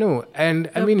 and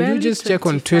I mean, you just check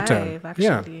on Twitter.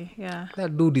 Actually. Yeah.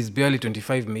 That dude is barely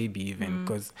 25, maybe even,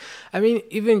 because, I mean,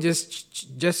 even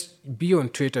just be on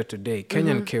Twitter today,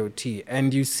 Kenyan KOT,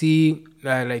 and you see,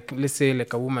 like, let's say,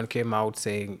 like a woman came out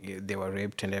saying they were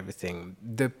raped and everything.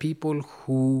 The people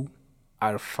who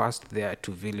are first there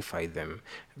to vilify them,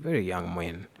 very young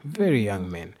men.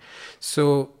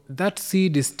 So that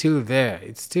seed is still there.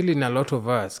 It's still in a lot of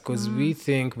us because we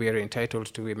think we are entitled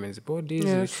to women's bodies.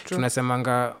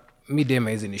 Tunasemanga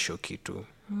midema hizi ni show kitu.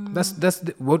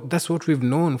 That's what we've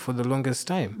known for the longest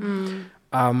time.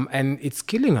 And it's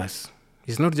killing us.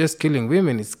 It's not just killing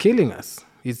women, it's killing us.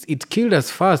 It killed us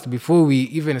first before we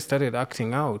even started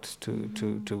acting out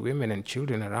to women and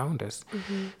children around us.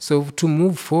 So to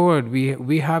move forward,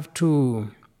 we have to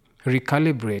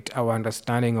recalibrate our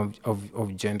understanding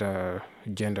of gender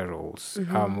roles.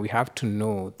 We have to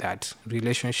know that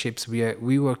relationships,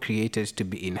 we were created to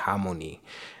be in harmony,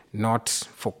 not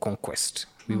for conquest.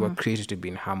 We were created to be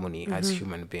in harmony as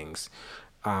human beings.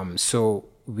 So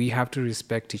we have to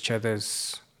respect each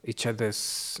other's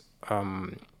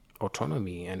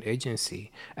autonomy and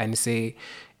agency and say,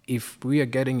 if we are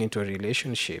getting into a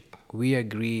relationship, we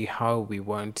agree how we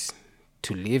want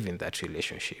to live in that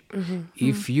relationship.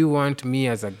 If you want me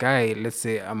as a guy, let's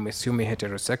say I'm assuming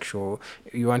heterosexual,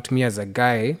 you want me as a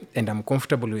guy and I'm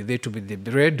comfortable with it to be the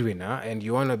breadwinner, and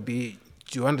you want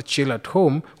to chill at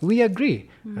home, we agree,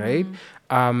 right?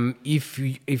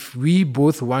 If we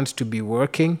both want to be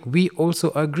working, we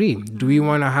also agree. Do we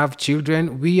want to have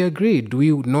children? We agree. Do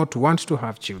we not want to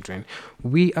have children?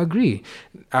 We agree.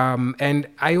 And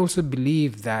I also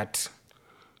believe that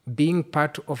being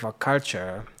part of a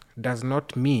culture does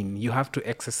not mean you have to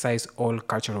exercise all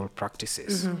cultural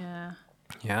practices.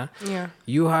 Yeah.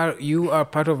 You are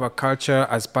part of a culture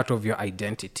as part of your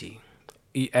identity.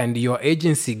 And your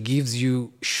agency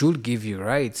should give you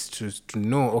rights to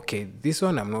know, okay, this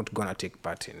one I'm not going to take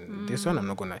part in. This one I'm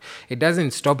not going to. It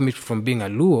doesn't stop me from being a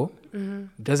Luo. It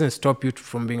doesn't stop you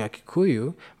from being a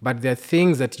Kikuyu. But there are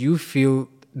things that you feel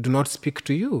do not speak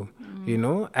to you,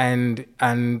 and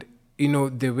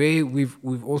the way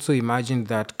we've also imagined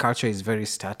that culture is very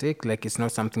static, like it's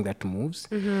not something that moves.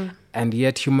 And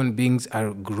yet human beings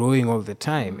are growing all the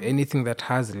time. Anything that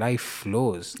has life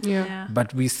flows.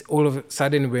 But we all of a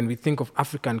sudden, when we think of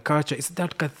African culture, it's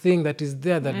that thing that is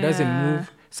there that doesn't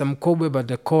move. Some cobweb at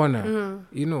the corner,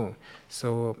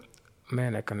 So,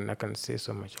 man, I can say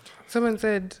so much. Someone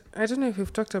said, I don't know if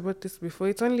we've talked about this before,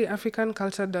 it's only African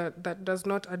culture that does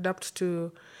not adapt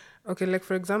to, okay, like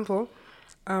for example,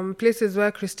 places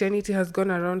where Christianity has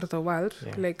gone around the world,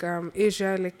 like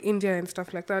Asia, like India and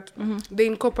stuff like that, they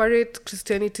incorporate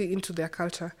Christianity into their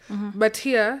culture. But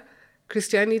here,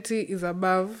 Christianity is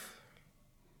above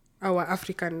our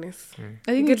Africanness.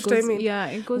 I think it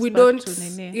goes we back don't, to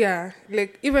Nene. yeah,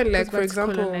 like even like for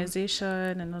example,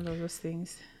 colonization and all of those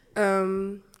things.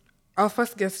 Our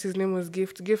first guest, his name was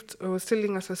Gift. Gift was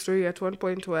telling us a story at one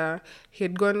point where he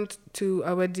had gone to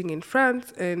a wedding in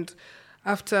France, and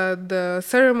after the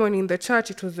ceremony in the church,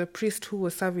 it was the priest who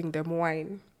was serving them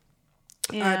wine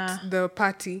at the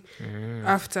party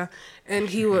after. And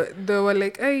they were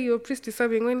like, hey, your priest is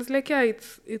serving wine. It's like, yeah,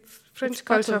 it's French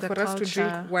culture for us to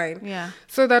drink wine. Yeah.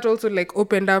 So that also like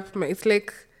opened up. It's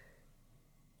like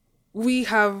we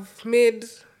have made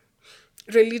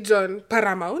religion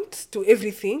paramount to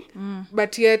everything,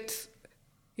 but yet,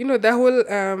 the whole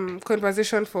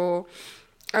conversation for,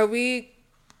 are we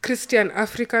Christian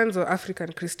Africans or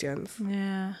African Christians?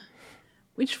 Yeah.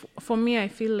 Which, for me, I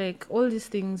feel like all these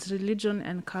things, religion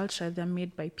and culture, they're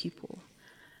made by people.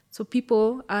 So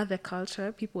people are the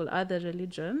culture, people are the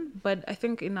religion. But I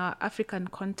think in our African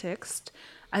context,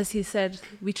 as he said,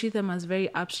 we treat them as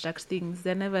very abstract things.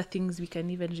 They're never things we can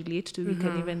even relate to, we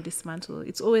can even dismantle.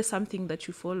 It's always something that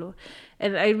you follow.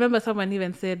 And I remember someone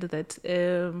even said that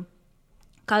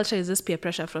culture is just peer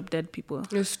pressure from dead people.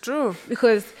 It's true.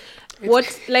 Because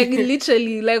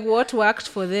literally, like what worked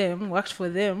for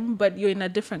them, but you're in a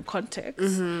different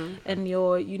context, and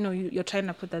you're trying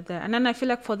to put that there. And then I feel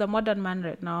like for the modern man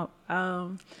right now,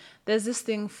 there's this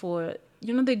thing for,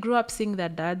 they grew up seeing their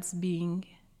dads being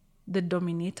the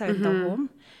dominator in the home.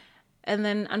 And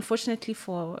then, unfortunately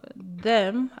for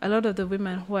them, a lot of the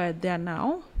women who are there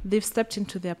now, they've stepped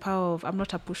into their power of, I'm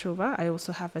not a pushover, I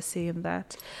also have a say in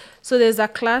that. So there's a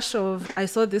clash of, I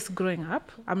saw this growing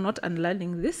up, I'm not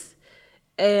unlearning this,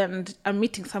 and I'm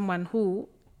meeting someone who,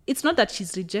 it's not that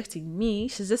she's rejecting me,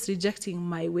 she's just rejecting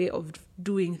my way of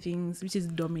doing things, which is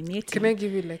dominating. Can I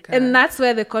give you and that's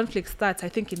where the conflict starts, I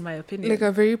think, in my opinion. Like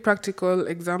a very practical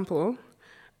example.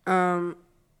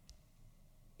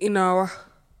 In our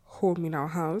home, in our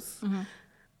house,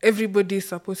 everybody is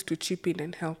supposed to chip in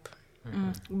and help.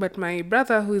 But my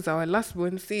brother, who is our last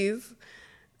born, says,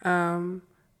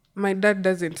 my dad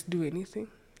doesn't do anything.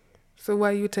 So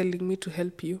why are you telling me to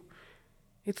help you?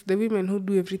 It's the women who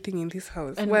do everything in this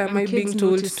house. And, why am I being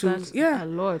told to? Yeah, a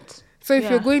lot. So if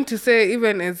you're going to say,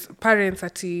 even as parents,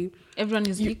 everyone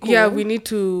is equal. Yeah, we need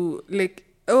to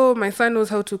oh, my son knows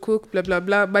how to cook, blah blah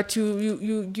blah. But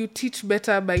you teach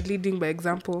better by leading by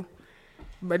example.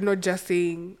 But not just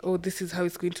saying, oh, this is how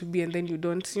it's going to be, and then you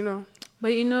don't,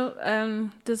 But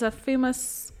there's a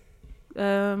famous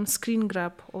screen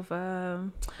grab of a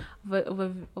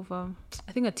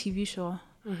I think a TV show,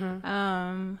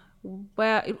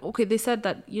 where they said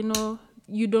that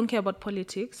you don't care about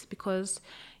politics because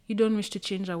you don't wish to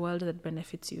change a world that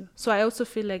benefits you. So I also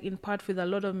feel like in part with a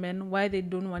lot of men, why they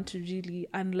don't want to really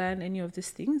unlearn any of these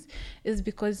things is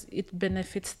because it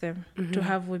benefits them to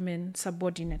have women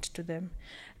subordinate to them.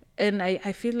 And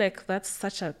I feel like that's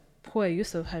such a poor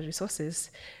use of her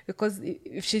resources, because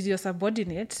if she's your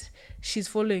subordinate, she's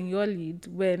following your lead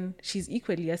when she's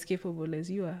equally as capable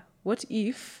as you are. What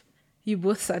if you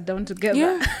both sat down together?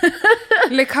 Yeah.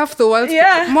 Like half the world's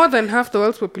more than half the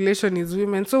world's population is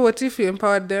women. So what if you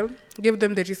empowered them, give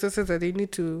them the resources that they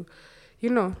need to,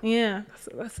 Yeah,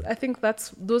 so I think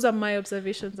those are my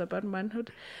observations about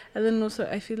manhood. And then also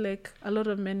I feel like a lot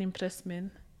of men impress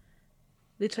men.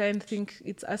 They try and think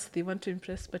it's us they want to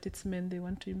impress, but it's men they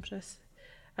want to impress.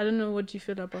 I don't know, what do you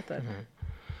feel about that?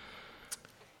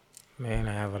 Man,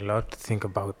 I have a lot to think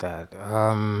about that.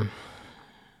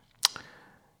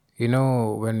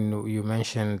 When you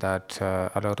mentioned that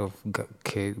a lot of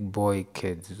boy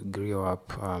kids grew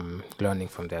up learning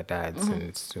from their dads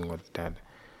and doing what dad,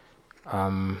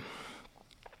 I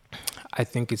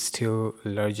think it's still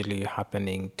largely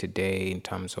happening today in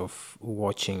terms of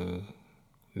watching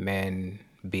men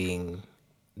being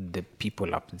the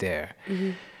people up there.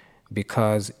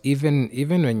 Because even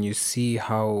when you see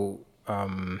how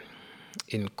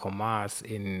in commerce,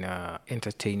 in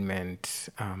entertainment,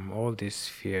 all these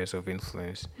spheres of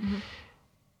influence,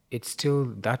 it's still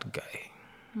that guy.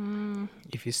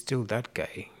 If he's still that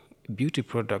guy, beauty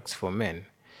products for men,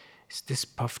 it's this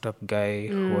puffed up guy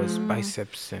who has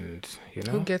biceps and,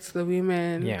 who gets the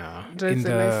women, drives a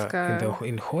nice car.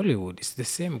 In Hollywood, it's the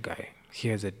same guy. He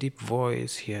has a deep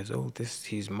voice, he has all this,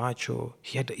 he's macho,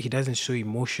 he doesn't show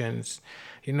emotions,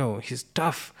 he's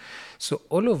tough. So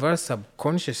all of us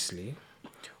subconsciously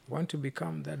want to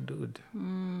become that dude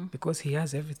because he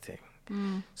has everything.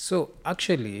 So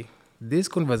actually, this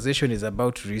conversation is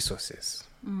about resources.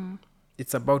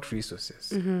 It's about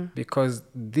resources because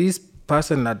this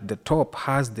person at the top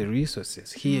has the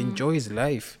resources. He enjoys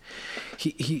life.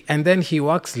 And then he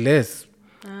works less.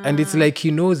 And it's like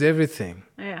he knows everything.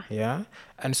 Yeah.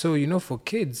 And so, for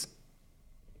kids,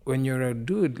 when you're a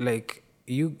dude, like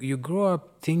you grow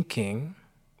up thinking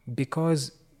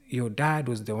because your dad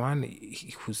was the one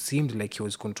who seemed like he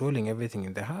was controlling everything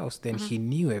in the house, then he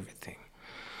knew everything.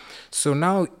 So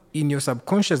now in your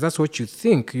subconscious, that's what you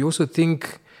think. You also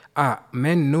think,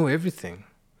 men know everything.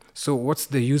 So what's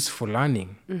the use for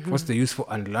learning? What's the use for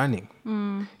unlearning?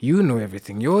 You know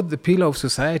everything. You're the pillar of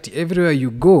society. Everywhere you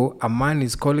go, a man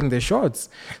is calling the shots.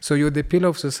 So you're the pillar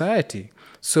of society.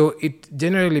 So it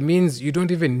generally means you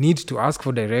don't even need to ask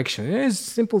for direction. It's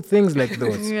simple things like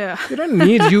those. You don't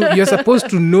need, you're supposed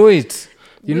to know it.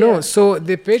 You know, so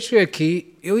the patriarchy,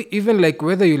 even like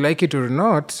whether you like it or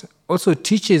not, also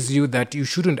teaches you that you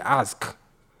shouldn't ask.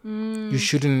 You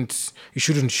shouldn't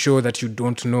show that you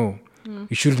don't know.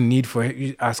 You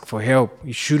shouldn't ask for help.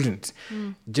 You shouldn't.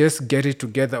 Just get it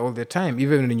together all the time,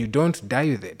 even when you don't, die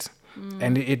with it.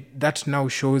 And that now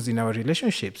shows in our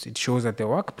relationships. It shows at the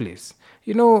workplace.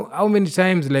 You know how many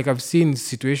times, like, I've seen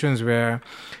situations where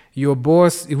your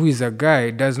boss, who is a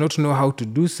guy, does not know how to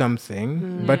do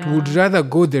something, but would rather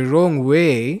go the wrong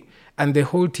way, and the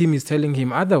whole team is telling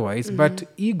him otherwise. But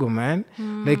ego, man,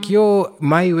 like,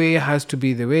 my way has to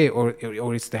be the way, or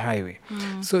it's the highway.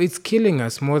 So it's killing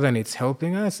us more than it's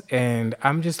helping us. And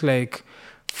I'm just like,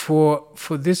 for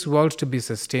this world to be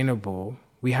sustainable,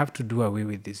 we have to do away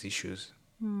with these issues.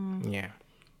 Yeah.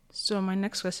 So my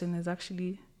next question is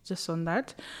actually just on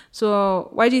that. So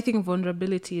why do you think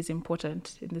vulnerability is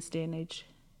important in this day and age?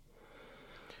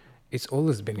 It's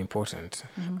always been important.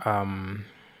 And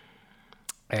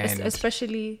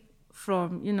especially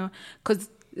from, because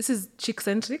this is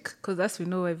chick-centric, because as we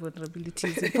know why vulnerability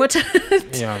is important.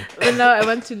 Yeah. But now I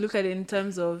want to look at it in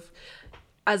terms of,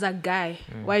 as a guy,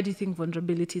 why do you think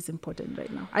vulnerability is important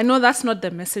right now? I know that's not the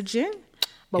messaging,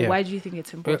 but why do you think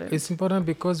it's important? Well, it's important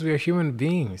because we are human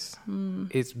beings.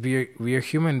 We are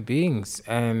human beings,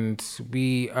 and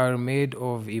we are made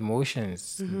of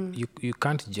emotions. You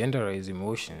can't genderize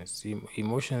emotions.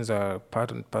 Emotions are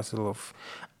part and parcel of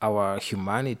our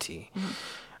humanity.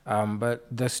 But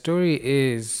the story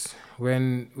is,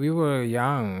 when we were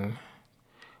young,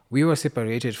 we were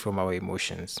separated from our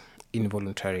emotions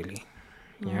involuntarily.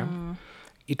 Yeah,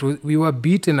 we were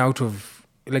beaten out of,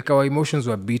 like, our emotions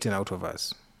were beaten out of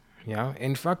us. Yeah,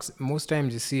 in fact, most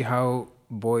times you see how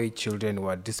boy children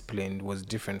were disciplined was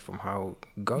different from how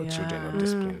girl children were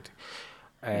disciplined.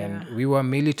 And we were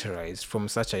militarized from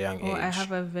such a young age. I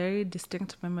have a very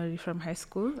distinct memory from high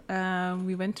school.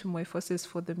 We went to Moy Forces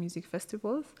for the music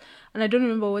festivals, and I don't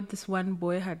remember what this one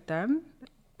boy had done,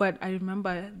 but I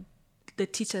remember the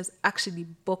teachers actually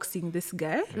boxing this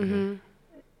guy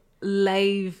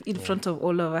live in front of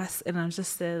all of us. And I'm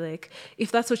just there like,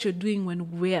 if that's what you're doing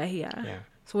when we're here,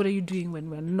 so what are you doing when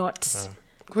we're not?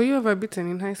 Were you ever beaten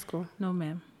in high school? No,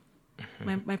 ma'am.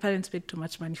 My parents paid too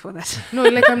much money for that. No,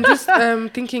 like, I'm just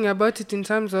thinking about it in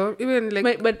terms of even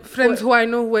like but friends who I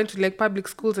know who went to like public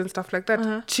schools and stuff like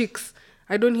that. Chicks,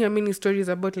 I don't hear many stories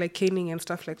about like caning and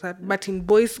stuff like that. But in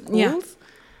boys' schools,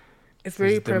 it's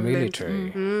very prevalent. The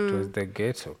military. It was the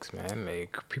ghettos, man.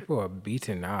 Like, people were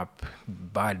beaten up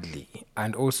badly,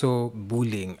 and also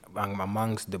bullying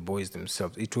amongst the boys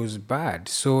themselves. It was bad.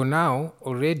 So now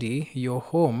already your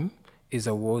home is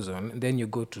a war zone. Then you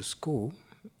go to school,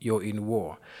 you're in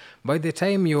war. By the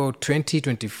time you're 20,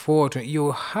 24,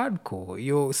 you're hardcore.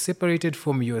 You're separated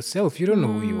from yourself. You don't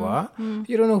know who you are.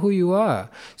 You don't know who you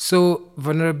are. So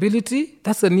vulnerability,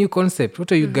 that's a new concept.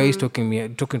 What are you guys talking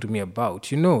to me about?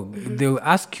 They'll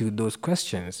ask you those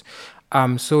questions.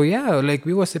 So yeah, like,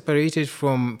 we were separated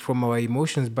from our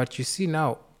emotions. But you see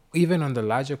now, even on the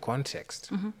larger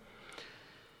context,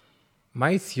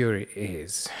 my theory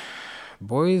is,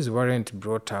 boys aren't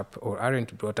brought up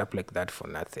like that for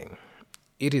nothing.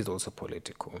 It is also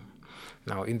political.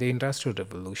 Now, in the Industrial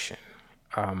Revolution,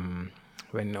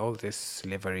 when all this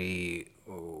slavery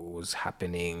was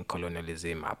happening,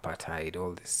 colonialism, apartheid,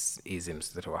 all these isms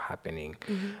that were happening,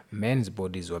 men's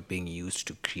bodies were being used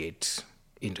to create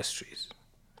industries.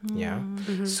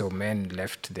 So men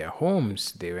left their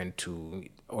homes, they went to,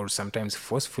 or sometimes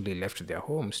forcefully left their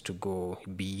homes to go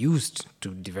be used to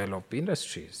develop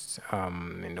industries,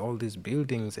 and all these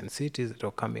buildings and cities that are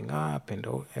coming up and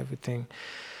everything.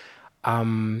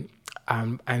 And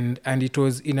it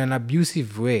was in an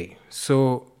abusive way.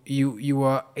 So you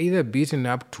were either beaten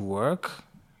up to work,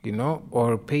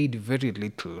 or paid very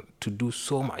little to do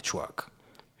so much work.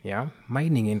 Yeah,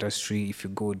 mining industry, if you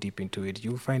go deep into it,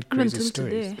 you'll find crazy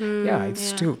stories. It's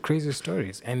still crazy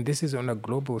stories. And this is on a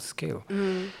global scale.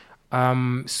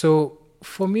 So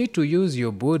for me to use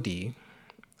your body,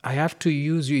 I have to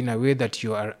use you in a way that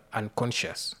you are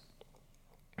unconscious.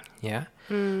 Yeah?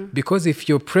 Because if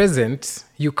you're present,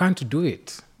 you can't do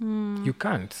it. You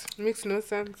can't. Makes no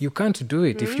sense. You can't do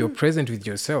it if you're present with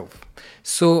yourself.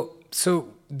 So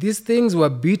these things were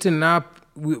beaten up.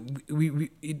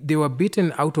 They were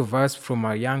beaten out of us from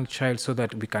a young child so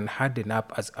that we can harden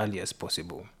up as early as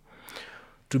possible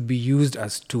to be used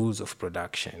as tools of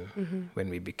production when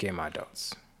we became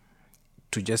adults,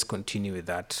 to just continue with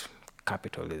that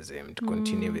capitalism, to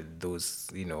continue with those,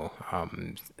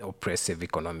 oppressive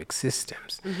economic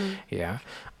systems.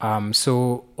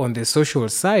 So on the social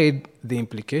side, the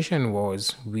implication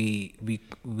was we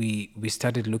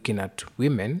started looking at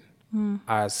women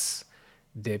as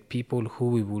the people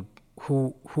who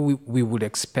we would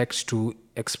expect to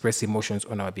express emotions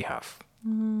on our behalf.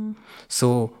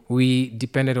 So we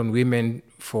depended on women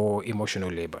for emotional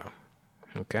labor.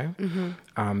 Okay?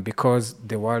 Because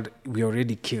the world, we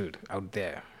already killed out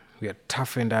there. We are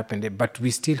toughened up, but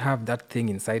we still have that thing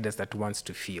inside us that wants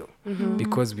to feel.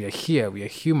 Because we are here, we are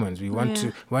humans, we want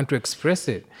to express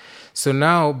it. So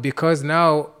now, because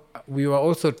now we were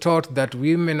also taught that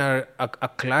women are a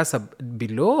class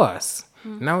below us.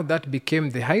 Now that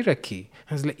became the hierarchy.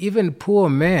 It's like even poor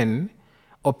men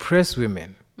oppress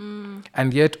women.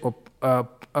 And yet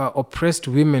oppressed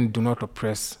women do not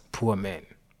oppress poor men.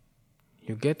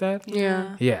 You get that?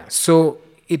 Yeah. So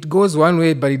it goes one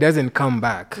way, but it doesn't come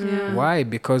back. Why?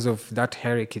 Because of that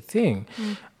hierarchy thing.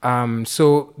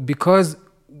 So because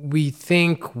we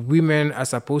think women are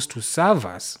supposed to serve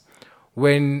us,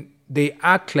 when they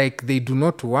act like they do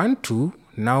not want to,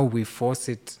 now we force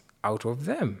it out of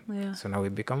them. So now we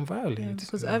become violent.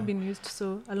 Because I've been used,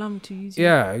 so allow me to use you.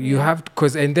 You have,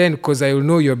 because I will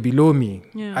know you're below me.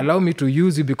 Allow me to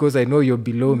use you because I know you're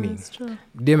below me. That's true.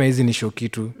 Dema hizi ni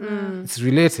shokitu. It's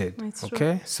related. It's okay?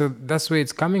 True. So that's where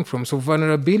it's coming from. So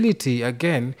vulnerability,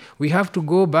 again, we have to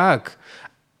go back.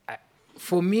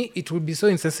 For me, it would be so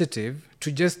insensitive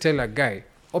to just tell a guy,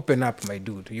 open up, my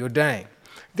dude, you're dying.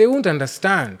 They won't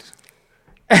understand.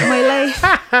 My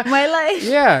life.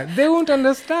 Yeah, they won't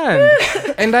understand.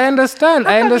 And I understand.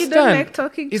 How come you don't like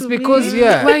talking it's to because, me?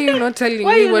 Why are you not telling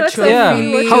me what you're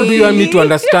feeling? How do you want me to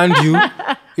understand you?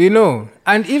 You know?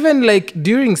 And even like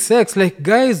during sex, like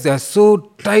guys are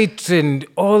so tight and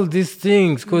all these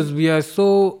things because we are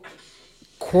so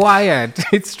quiet.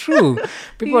 It's true.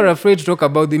 People are afraid to talk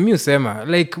about the musema.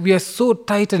 Like we are so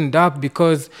tightened up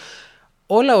because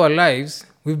all our lives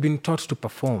we've been taught to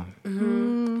perform.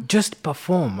 Just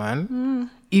perform, man.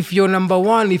 If you're number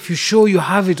one, if you show you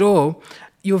have it all,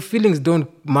 your feelings don't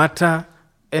matter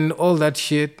and all that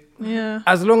shit. Yeah.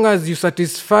 As long as you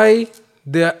satisfy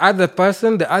the other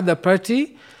person, the other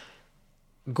party,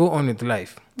 go on with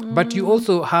life. But you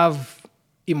also have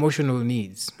emotional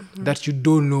needs that you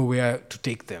don't know where to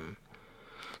take them.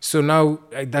 So now,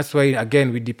 that's why,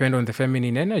 again, we depend on the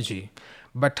feminine energy.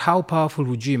 But how powerful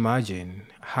would you imagine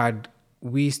had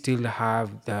we still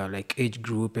have the like age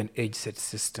group and age set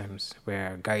systems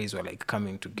where guys were like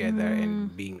coming together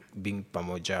and being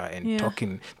pamoja and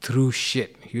talking through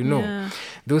shit, you know?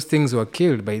 Those things were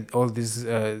killed by all these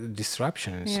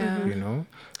disruptions, you know?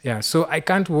 Yeah, so I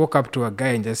can't walk up to a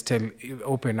guy and just tell,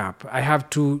 open up. I have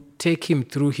to take him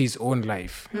through his own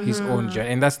life, his own journey.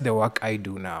 And that's the work I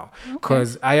do now.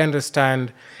 Because I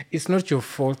understand it's not your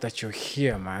fault that you're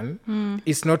here, man.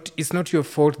 It's not your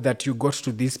fault that you got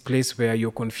to this place where you're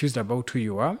confused about who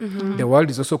you are. The world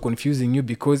is also confusing you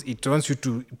because it wants you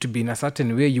to be in a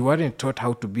certain way. You weren't taught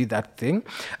how to be that thing.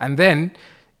 And then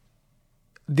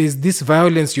there's this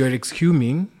violence you're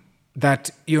exhuming that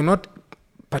you're not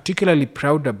particularly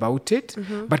proud about it,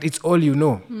 but it's all you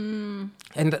know.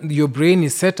 And your brain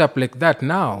is set up like that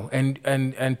now,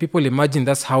 and people imagine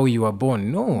that's how you were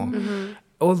born. No.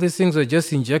 All these things are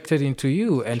just injected into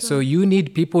you, and so you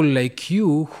need people like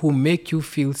you who make you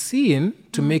feel seen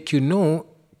to make you know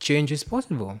change is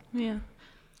possible. Yeah.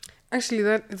 Actually,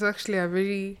 that is actually a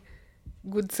very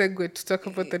good segue to talk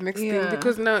about the next thing,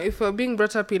 because now if we're being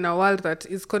brought up in a world that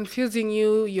is confusing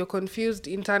you, you're confused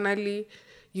internally,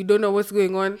 you don't know what's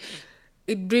going on,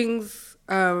 it brings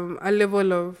a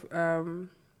level of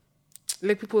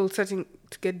like people starting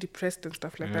to get depressed and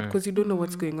stuff like that because you don't know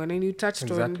what's going on. And you touched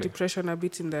on depression a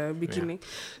bit in the beginning.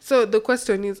 So the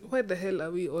question is, why the hell are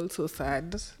we all so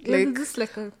sad? Like, This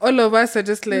like all of us are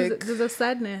just like... There's a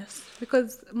sadness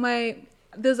because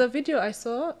there's a video I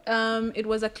saw. It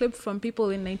was a clip from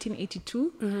people in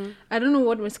 1982. I don't know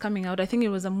what was coming out. I think it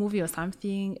was a movie or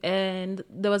something. And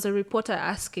there was a reporter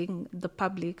asking the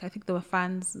public, I think they were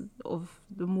fans of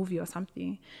the movie or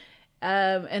something.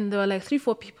 And there were like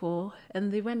 3-4 people.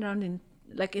 And they went around in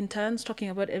turns talking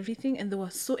about everything. And they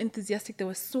were so enthusiastic. They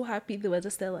were so happy. They were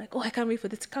just there like, oh, I can't wait for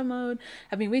this to come out.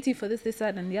 I've been waiting for this,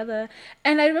 that, and the other.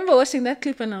 And I remember watching that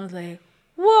clip and I was like,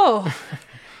 whoa.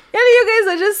 You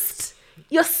guys are just...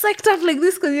 You're psyched up like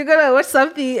this because you're gonna watch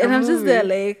something, and I'm just there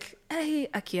like, hey,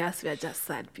 Akias, we are just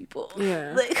sad people.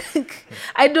 Yeah. Like,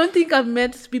 I don't think I've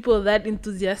met people that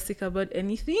enthusiastic about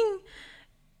anything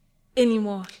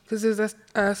anymore. Because there's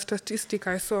a statistic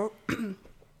I saw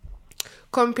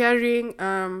comparing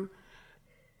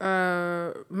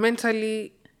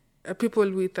mentally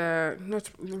people with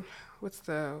what's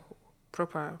the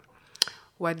proper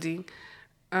wording?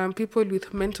 People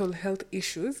with mental health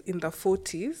issues in the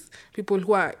 40s, people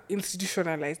who are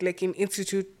institutionalized, like in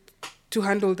institute to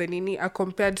handle the nini, are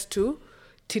compared to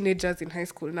teenagers in high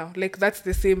school now. Like that's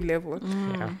the same level.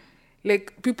 Yeah.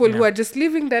 Like people who are just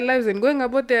living their lives and going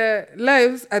about their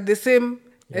lives at the same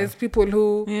as people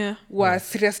who Yeah. were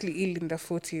seriously ill in the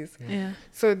 40s. Yeah.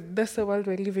 So that's the world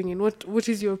we're living in. What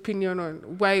is your opinion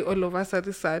on why all of us are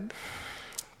this sad?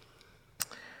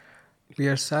 We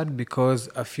are sad because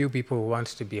a few people want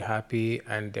to be happy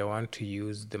and they want to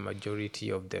use the majority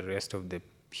of the rest of the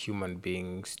human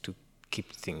beings to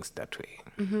keep things that way.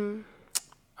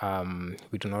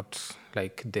 We do not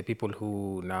like the people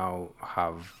who now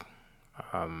have,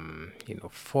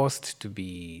 forced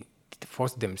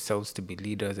themselves to be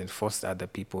leaders and forced other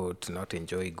people to not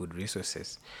enjoy good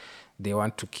resources. They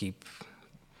want to keep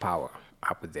power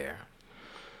up there.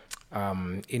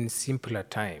 In simpler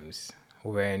times,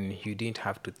 when you didn't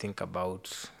have to think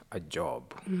about a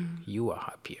job, you were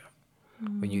happier.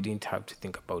 When you didn't have to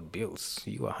think about bills,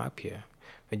 you were happier.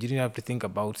 When you didn't have to think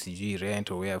about CG rent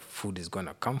or where food is going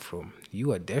to come from, you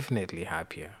were definitely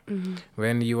happier.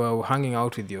 When you were hanging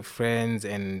out with your friends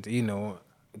and,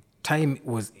 time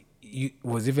was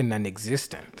even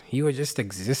non-existent. You were just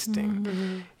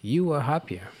existing. You were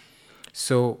happier.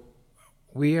 So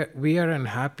we are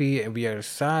unhappy and we are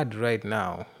sad right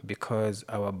now because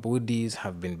our bodies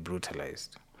have been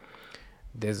brutalized.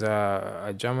 There's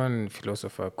a German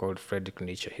philosopher called Friedrich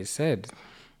Nietzsche. He said,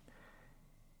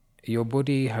 your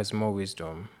body has more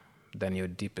wisdom than your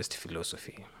deepest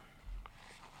philosophy.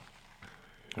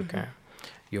 Okay?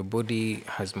 Your body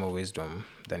has more wisdom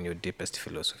than your deepest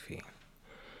philosophy.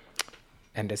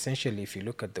 And essentially, if you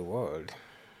look at the world,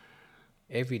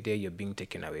 every day you're being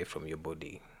taken away from your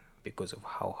body because of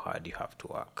how hard you have to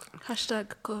work.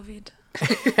 Hashtag COVID.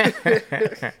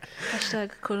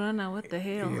 Hashtag Corona, what the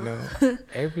hell?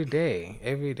 Every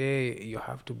day you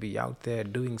have to be out there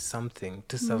doing something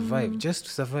to survive, just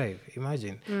to survive.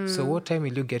 Imagine. So what time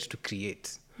will you get to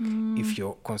create if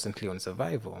you're constantly on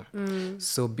survival?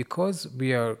 So because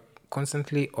we are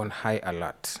constantly on high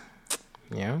alert,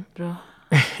 Bro.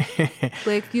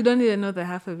 Like, you don't even know the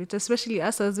half of it, especially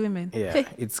us as women. Yeah,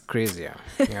 it's crazier.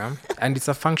 Yeah. And it's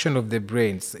a function of the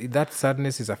brain. That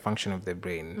sadness is a function of the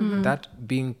brain. That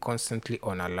being constantly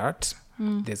on alert,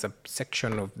 there's a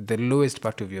section of the lowest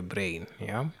part of your brain.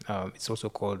 Yeah. It's also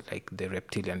called like the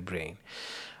reptilian brain.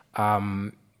 A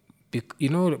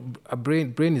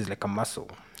brain is like a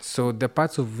muscle. So the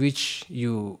parts of which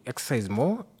you exercise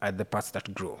more are the parts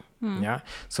that grow. Yeah.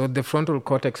 So the frontal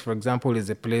cortex, for example,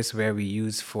 is a place where we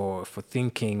use for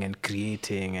thinking and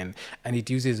creating, and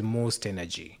it uses most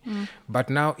energy. But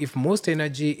now, if most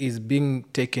energy is being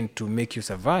taken to make you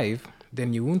survive,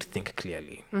 then you won't think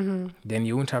clearly. Then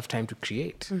you won't have time to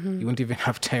create. You won't even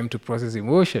have time to process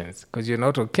emotions because you're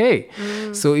not okay.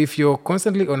 So if you're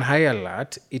constantly on high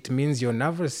alert, it means your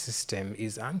nervous system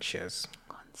is anxious.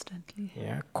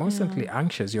 Constantly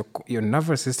anxious. Your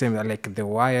nervous system are like the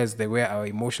wires where our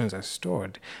emotions are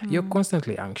stored. You're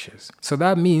constantly anxious. So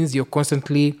that means you're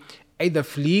constantly either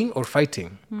fleeing or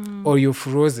fighting, or you're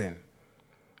frozen.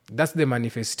 That's the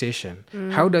manifestation.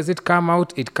 How does it come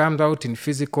out? It comes out in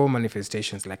physical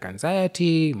manifestations like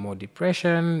anxiety, more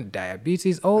depression,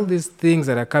 diabetes. All these things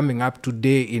that are coming up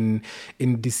today in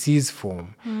disease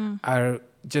form are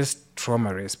just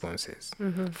trauma responses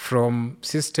from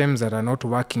systems that are not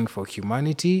working for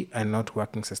humanity and not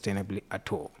working sustainably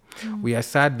at all. We are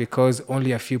sad because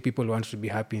only a few people want to be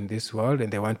happy in this world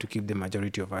and they want to keep the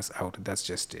majority of us out. That's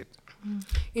just it.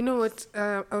 You know what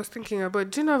I was thinking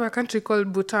about? Do you know of a country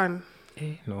called Bhutan?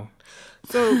 No.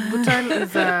 So Bhutan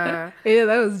is a... Yeah,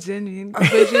 that was genuine.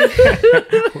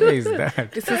 Where is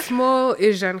that? It's a small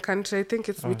Asian country. I think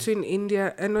it's between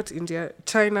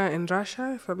China and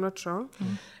Russia, if I'm not wrong.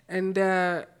 And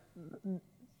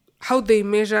how they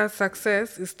measure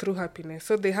success is through happiness.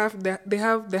 So they have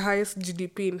the highest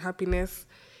GDP in happiness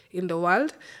in the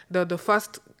world. They're the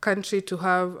first country to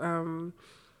have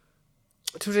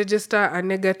to register a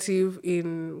negative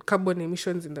in carbon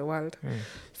emissions in the world.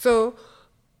 So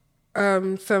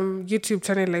some YouTube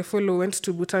channel I follow went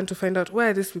to Bhutan to find out why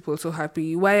are these people so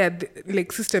happy? Why are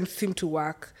systems seem to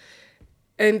work?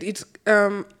 And it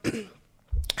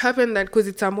happened that because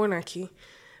it's a monarchy,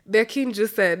 their king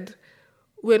just said,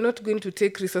 we're not going to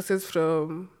take resources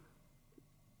from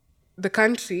the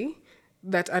country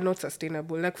that are not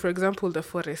sustainable. Like, for example, the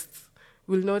forests.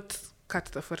 Will not cut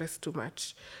the forest too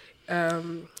much.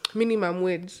 Minimum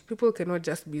wage, people cannot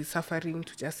just be suffering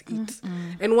to just eat.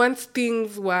 And once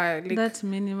things were that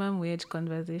minimum wage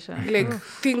conversation,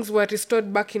 things were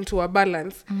restored back into a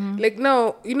balance. Like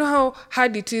now, you know how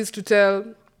hard it is to tell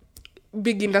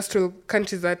big industrial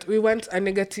countries that we want a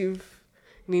negative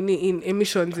in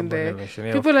emissions in there.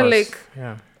 People are like,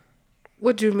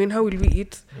 what do you mean? How will we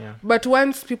eat? But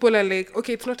once people are like,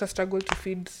 okay, it's not a struggle to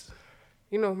feed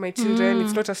my children.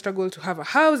 It's not a struggle to have a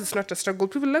house. It's not a struggle.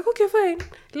 People are like, okay, fine,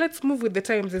 let's move with the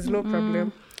times. There's no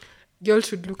problem. You all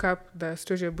should look up the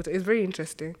story of Bhutan. It's very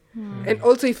interesting. And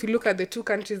also, if you look at the two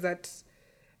countries that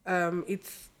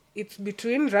it's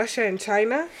between Russia and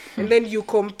China, and then you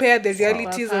compare the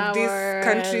realities of these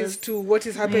countries to what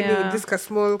is happening in this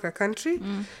small country.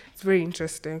 It's very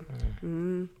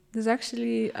interesting. There's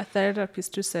actually a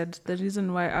therapist who said the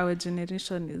reason why our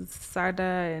generation is sadder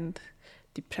and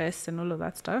depressed and all of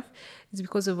that stuff is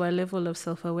because of our level of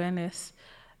self-awareness.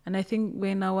 And I think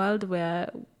we're in a world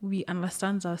where we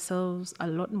understand ourselves a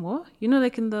lot more.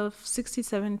 Like in the 60s,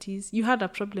 70s, you had a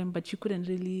problem, but you couldn't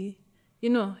really,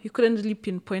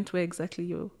 pinpoint where exactly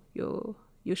your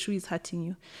shoe is hurting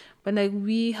you. But like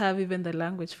we have even the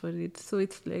language for it. So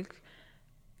it's like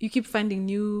you keep finding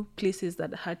new places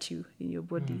that hurt you in your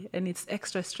body. And it's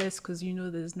extra stress because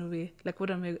there's no way. Like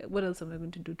what else am I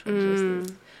going to do to address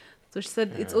this? So she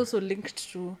said it's also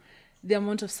linked to the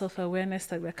amount of self-awareness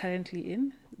that we're currently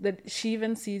in, that she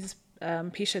even sees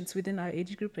patients within our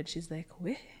age group and she's like,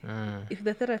 wait, if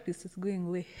the therapist is going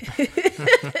away.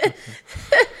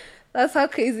 That's how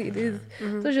crazy it is.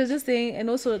 So she was just saying, and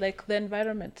also like the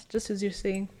environment, just as you're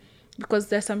saying, because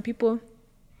there's some people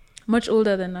much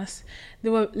older than us, they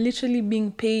were literally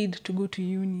being paid to go to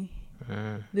uni.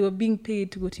 They were being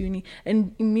paid to go to uni.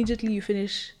 And immediately you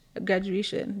finish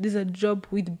graduation, there's a job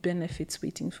with benefits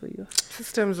waiting for you.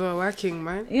 Systems are working,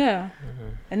 man. Yeah.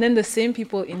 And then the same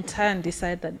people in turn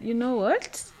decide that, you know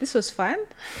what, this was fun,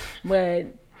 but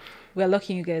we're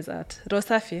locking you guys out.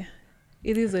 Rosafi,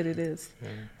 it is what it is.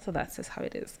 So that's just how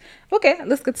it is. Okay,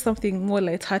 let's get something more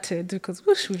lighthearted because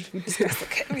we should discuss the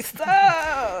heavy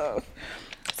stuff.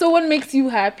 So what makes you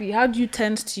happy? How do you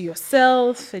tend to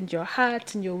yourself and your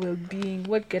heart and your well-being?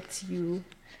 What gets you?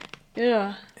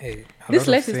 Hey, this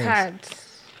life is hard.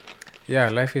 Yeah,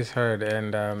 life is hard.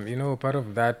 And, part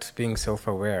of that being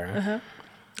self-aware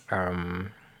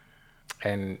and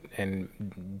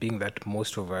being that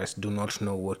most of us do not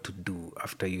know what to do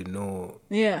after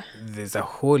there's a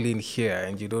hole in here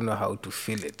and you don't know how to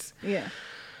fill it. Yeah.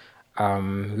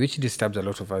 Which disturbs a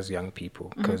lot of us young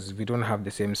people because we don't have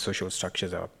the same social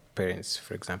structures our parents,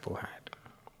 for example, had.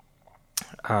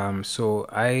 So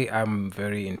I am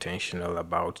very intentional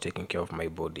about taking care of my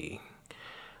body.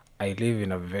 I live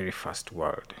in a very fast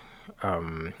world,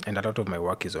 and a lot of my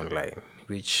work is online,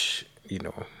 which,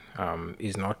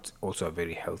 is not also a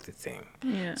very healthy thing.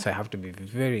 Yeah. So I have to be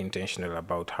very intentional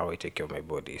about how I take care of my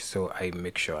body. So I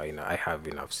make sure I have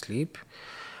enough sleep.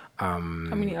 How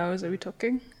many hours are we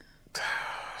talking?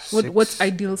 What's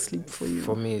ideal sleep for you?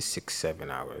 For me, 6-7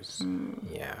 hours.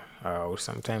 Yeah, or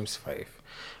sometimes 5.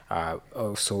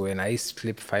 So when I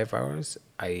sleep 5 hours,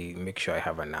 I make sure I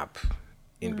have a nap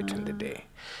in between the day.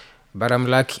 But I'm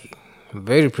lucky,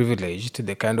 very privileged.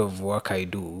 The kind of work I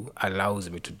do allows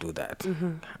me to do that.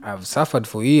 I've suffered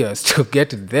for years to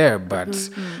get there, but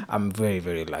I'm very,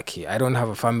 very lucky. I don't have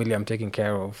a family I'm taking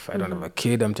care of. I don't have a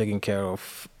kid I'm taking care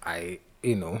of.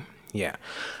 Yeah.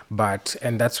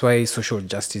 And that's why social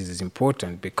justice is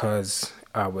important because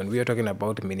when we are talking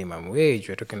about minimum wage,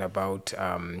 we're talking about,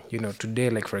 today,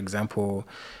 like, for example,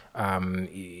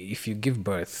 if you give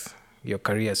birth, your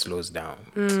career slows down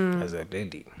as a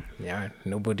lady. Yeah.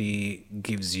 Nobody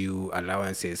gives you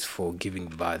allowances for giving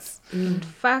birth. In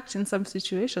fact, in some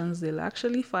situations, they'll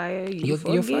actually fire you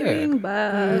for you're giving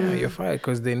birth. Yeah, you're fired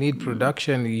because they need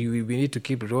production. We need to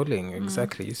keep rolling.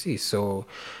 Exactly. You see, so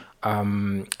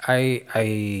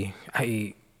I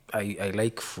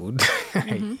like food.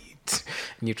 I eat.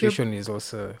 Nutrition is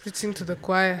also Preaching to the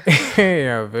choir.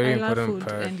 yeah, very I love important food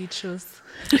part. and it shows.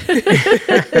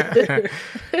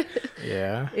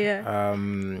 Yeah. Yeah.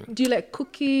 Do you like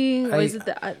cooking or is it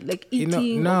like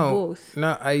eating or both?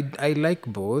 No, I like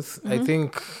both. I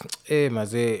think,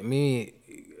 me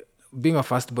being a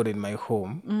firstborn in my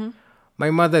home. My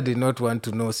mother did not want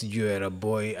to know you are a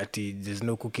boy, there's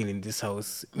no cooking in this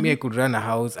house. Me, I could run a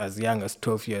house as young as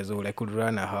 12 years old. I could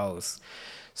run a house.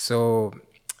 So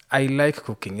I like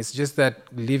cooking. It's just that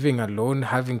living alone,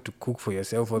 having to cook for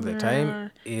yourself all the time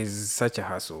is such a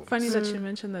hassle. Funny that you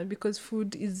mentioned that because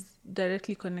food is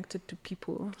directly connected to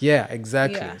people. Yeah,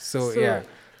 exactly. Yeah. So yeah.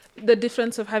 The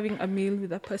difference of having a meal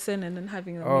with a person and then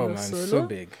having a meal solo. So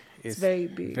big. It's very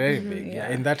big. Very big,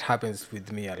 yeah. And that happens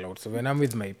with me a lot. So when I'm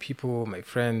with my people, my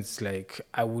friends, like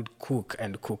I would cook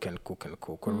and cook and cook and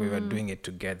cook when we were doing it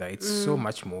together. It's so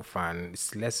much more fun.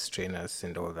 It's less strenuous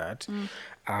and all that.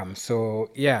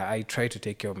 So yeah, I try to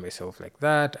take care of myself like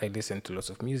that. I listen to lots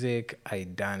of music. I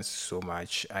dance so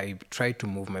much. I try to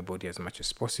move my body as much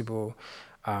as possible.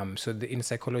 So in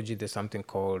psychology, there's something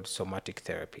called somatic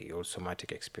therapy or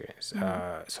somatic experience.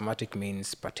 Somatic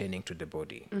means pertaining to the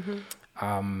body.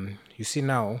 You see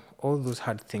now, all those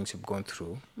hard things you've gone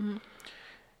through,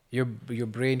 your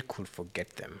brain could forget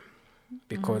them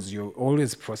because you're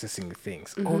always processing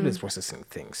things,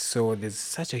 So there's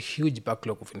such a huge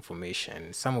backlog of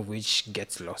information, some of which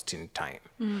gets lost in time.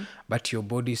 But your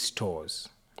body stores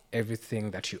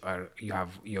everything that you're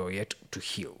yet to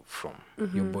heal from.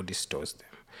 Your body stores them.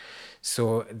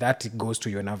 So that goes to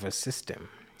your nervous system.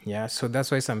 Yeah. So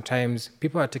that's why sometimes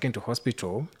people are taken to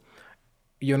hospital.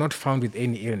 You're not found with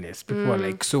any illness. People are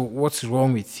like, so what's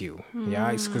wrong with you?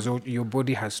 Yeah, it's because your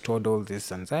body has stored all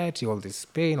this anxiety, all this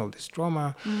pain, all this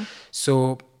trauma.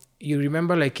 So you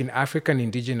remember, like in African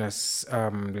indigenous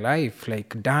life,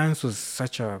 like dance was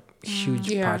such a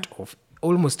huge part of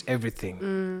almost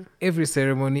everything. Every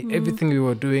ceremony, everything we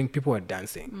were doing, people were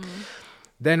dancing.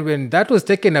 Then when that was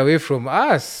taken away from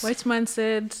us, White man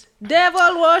said,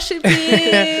 devil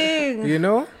worshipping. you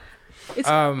know, It's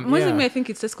mostly I think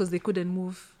it's just because they couldn't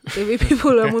move the way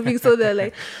people were moving. So they're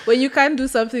like, when you can't do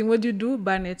something, what do?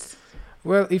 Ban it.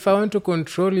 well, if I want to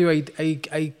control you,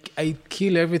 I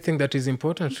kill everything that is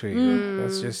important to you.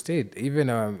 That's just it. Even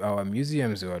our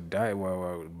museums were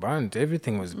banned.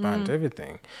 Everything was banned.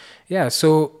 Everything. Yeah.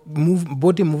 So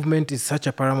body movement is such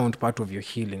a paramount part of your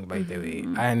healing, by the way.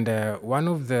 And one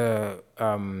of the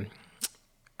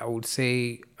I would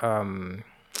say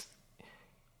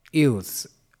ills,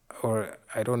 or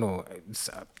I don't know, it's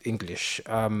English,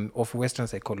 of Western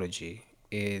psychology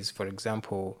is, for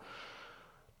example,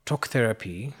 talk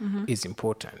therapy is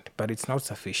important, but it's not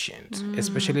sufficient,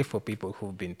 especially for people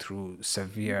who've been through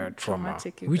severe trauma,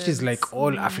 Traumatic which is events. like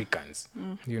all Africans,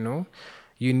 you know?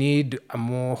 You need a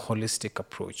more holistic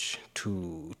approach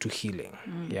to healing,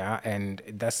 yeah? And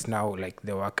that's now like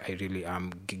the work I really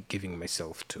am giving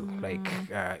myself to. Like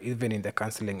even in the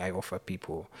counseling I offer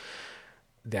people,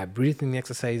 there are breathing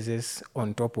exercises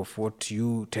on top of what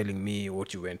you telling me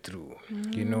what you went through.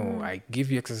 You know, I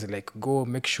give you exercises like go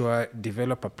make sure,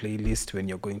 develop a playlist when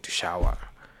you're going to shower,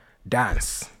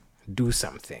 dance, do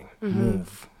something,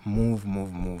 move.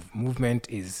 Movement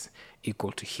is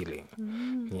equal to healing.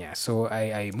 Yeah, so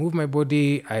I move my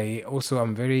body. I also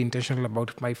am very intentional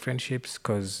about my friendships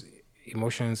because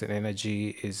emotions and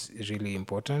energy is really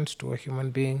important to a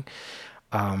human being.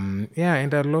 Yeah,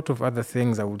 and a lot of other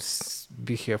things. I would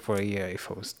be here for a year if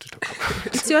I was to talk about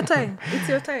it. It's your time. It's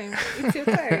your time. It's your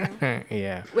time.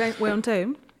 Yeah. We're on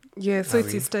time. Yes. So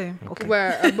it's his time. Okay.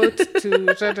 We're about to run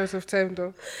out of time,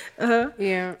 though.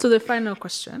 Yeah. So the final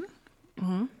question.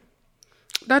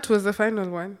 That was the final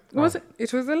one. Was it?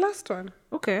 It was the last one.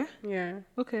 Okay. Yeah.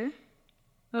 Okay.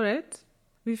 All right.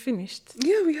 We finished.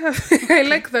 Yeah, we have. I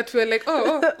like that we're like,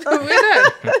 we're done.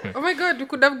 Oh my God, we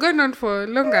could have gone on for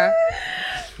longer.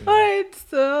 All right.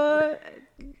 So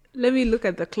let me look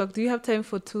at the clock. Do you have time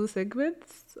for 2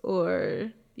 segments or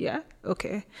yeah?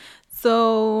 Okay.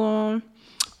 So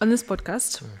on this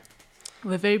podcast,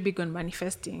 we're very big on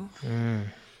manifesting.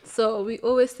 So we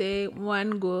always say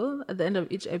one goal at the end of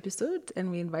each episode,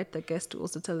 and we invite the guest to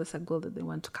also tell us a goal that they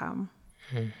want to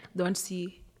they want to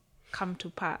see come to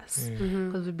pass,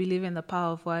 because we believe in the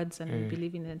power of words, and we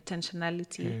believe in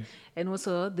intentionality, and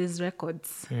also there's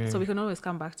records, so we can always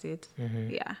come back to it.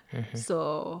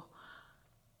 So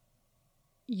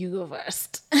you go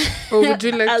first. Or would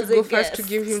you like As to go a first to guest.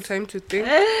 give him time to think?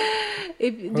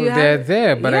 They're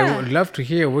there, but I would love to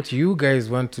hear what you guys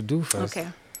want to do first. Okay,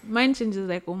 mine changes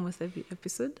like almost every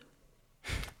episode,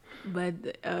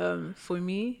 but for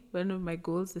me, one of my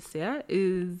goals this year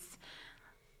is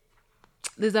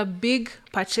there's a big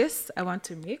purchase I want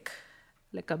to make,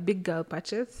 like a big girl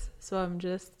purchase. So I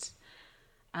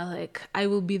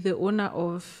will be the owner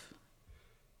of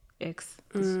X.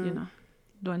 You know,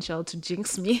 don't want y'all to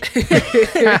jinx me.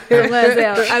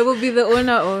 I will be the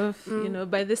owner of, you know,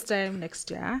 by this time next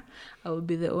year, I will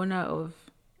be the owner of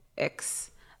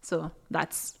X. So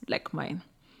that's like mine.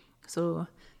 So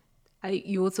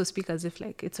you also speak as if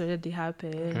like it's already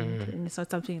happened, and it's not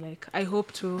something like I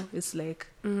hope to. It's like,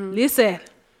 listen,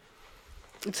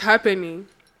 It's happening.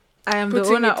 I am Putting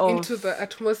the owner it of. into the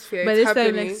atmosphere. By It's this time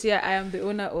happening. next year, I am the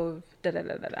owner of da da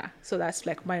da da da. So that's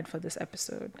like mine for this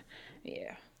episode.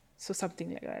 Yeah. So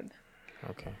something like that.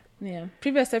 Okay. Yeah.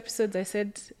 Previous episodes, I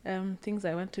said things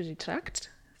I want to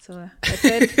retract. So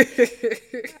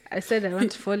I said I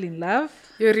want to fall in love.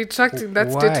 You're retracting that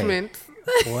Why? statement.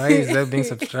 Why is that being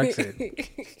subtracted?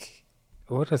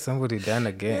 What has somebody done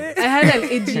again? I had an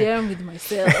AGM with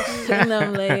myself, and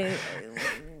I'm like,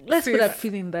 let's put a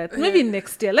pin in that. Maybe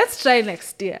next year. Let's try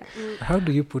next year. How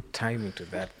do you put time into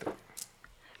that, though?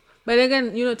 But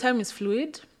again, you know, time is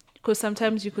fluid. Because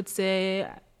sometimes you could say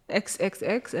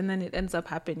XXX and then it ends up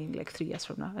happening like 3 years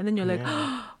from now. And then you're like,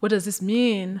 what does this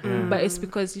mean? But it's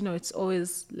because, you know, it's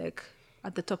always like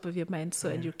at the top of your mind. So,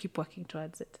 and you keep working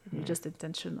towards it. And you're just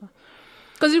intentional.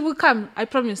 Because it will come, I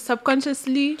promise,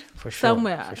 subconsciously, For sure,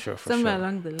 somewhere, for sure, for somewhere sure.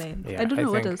 along the line. Yeah, I don't I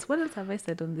know what think- else. What else have I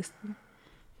said on this thing?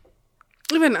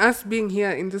 Even us being here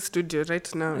in the studio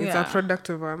right now is a Yeah. product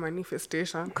of our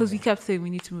manifestation. Because we kept saying we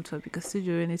need to move to a bigger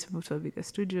studio, we need to move to a bigger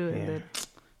studio. And Yeah. then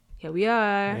here we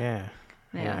are. Yeah.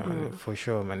 Yeah. For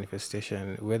sure,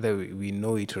 manifestation, whether we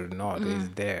know it or not, is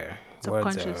there.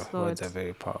 Words Subconscious are thoughts.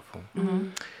 very powerful.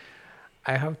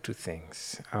 I have two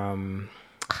things.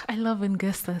 I love when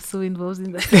guests are so involved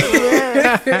in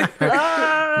that.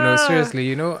 No, seriously,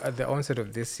 you know, at the onset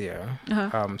of this year,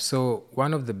 so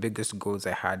one of the biggest goals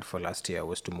I had for last year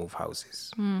was to move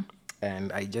houses.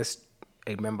 And I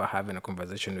remember having a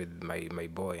conversation with my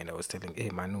boy, and I was telling, hey,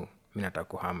 Manu, mi nataka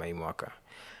kuhama hii mwaka.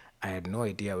 I had no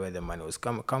idea where the money was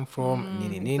come from,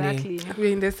 nini. Exactly.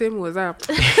 We're in the same WhatsApp.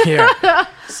 Yeah.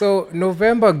 So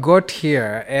November got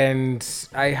here, and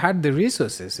I had the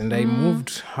resources, and I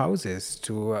moved houses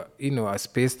to a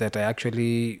space that I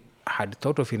actually had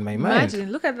thought of in my mind.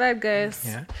 Imagine, look at that, guys.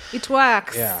 Yeah. It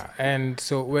works. Yeah. And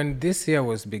so when this year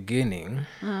was beginning,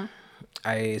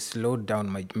 I slowed down.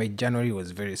 My January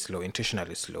was very slow,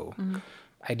 intentionally slow.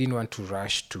 I didn't want to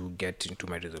rush to get into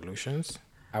my resolutions.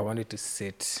 I wanted to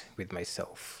sit with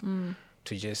myself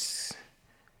to just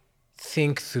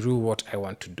think through what I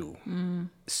want to do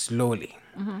slowly.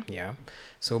 Yeah.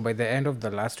 So by the end of the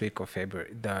last week of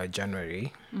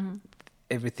January,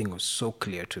 everything was so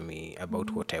clear to me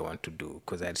about what I want to do,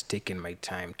 because I had taken my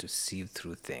time to see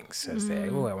through things. I say, I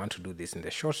want to do this in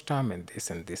the short term, and this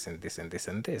and this and this and this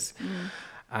and this.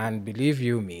 And believe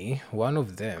you me, one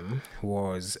of them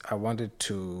was I wanted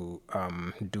to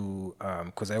do,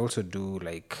 because I also do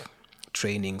like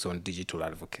trainings on digital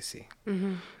advocacy.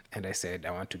 And I said,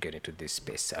 I want to get into this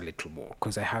space a little more,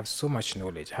 because I have so much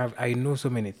knowledge. I know so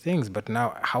many things, but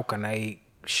now how can I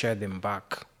share them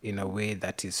back in a way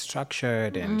that is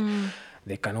structured and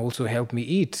they can also help me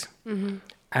eat?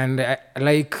 And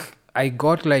I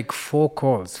got like 4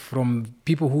 calls from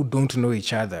people who don't know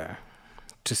each other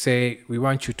to say, we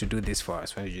want you to do this for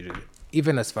us. Why don't you do it?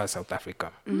 Even as far as South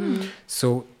Africa.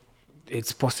 So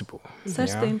it's possible.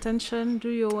 Search the intention, do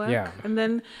your work, Yeah.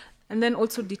 and then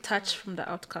also detach from the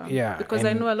outcome. Yeah, Because I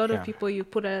and- know a lot of yeah. people, you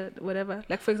put a whatever,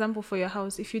 like for example, for your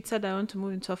house, if you said I want to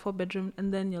move into a 4-bedroom,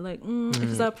 and then you're like, if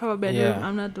it's a proper bedroom, Yeah.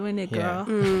 I'm not doing it, Yeah.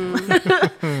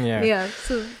 girl. Yeah. Yeah.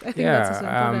 So I think that's also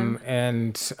important.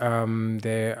 And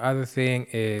the other thing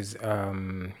is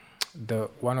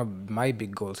one of my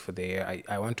big goals for the year,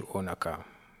 I want to own a car.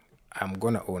 I'm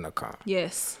gonna own a car.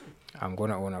 Yes. I'm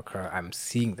gonna own a car. I'm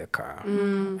seeing the car,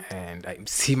 and I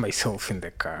see myself in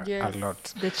the car Yes. a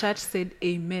lot. The church said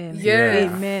amen. Yes.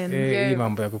 Amen. Hii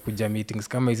mambo ya kukuja meetings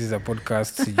kama hizi za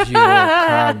podcast, sijui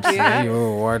cabs, sijui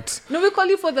what. No, we call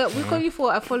you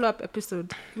for a follow-up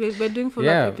episode. We're doing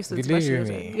follow-up Yeah, episodes. believe much you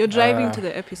later. me. You're driving to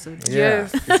the episode. Yeah,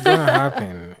 Yes. it's gonna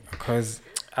happen, because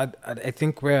I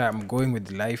think where I'm going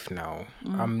with life now,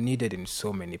 I'm needed in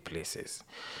so many places.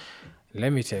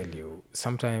 Let me tell you,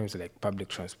 sometimes like public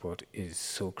transport is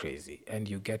so crazy and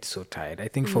you get so tired. I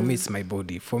think for me, it's my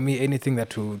body. For me, anything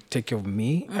that will take care of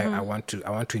me, I want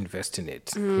to invest in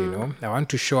it. You know, I want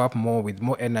to show up more with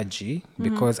more energy,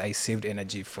 because I saved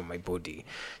energy from my body.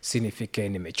 Sinifike,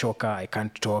 nimechoka, I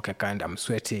can't talk, I'm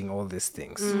sweating, all these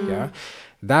things. Yeah.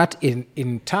 That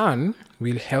in turn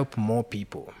will help more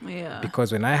people. Yeah.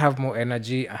 Because when I have more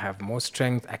energy, I have more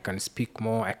strength, I can speak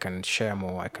more, I can share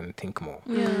more, I can think more.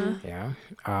 Yeah.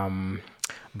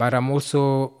 But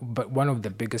one of the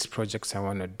biggest projects I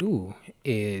want to do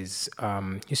is,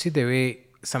 you see the way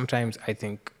sometimes I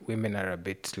think women are a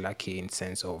bit lucky in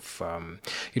sense of,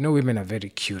 women are very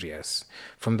curious.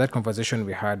 From that conversation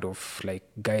we had of like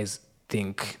guys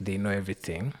think they know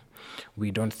everything, we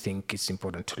don't think it's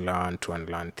important to learn, to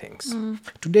unlearn things.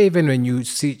 Today, even when you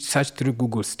search through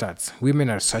Google stats, women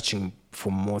are searching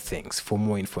for more things, for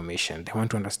more information. They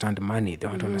want to understand money, they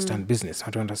want to understand business, they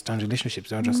want to understand relationships,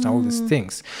 they want to understand all these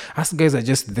things. Us guys are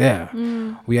just there.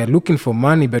 We are looking for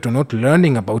money, but we're not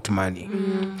learning about money.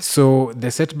 So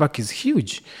the setback is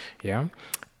huge. Yeah.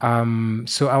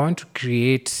 So I want to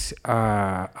create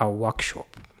a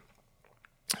workshop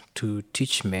to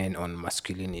teach men on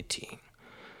masculinity.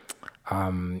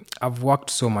 I've worked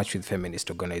so much with feminist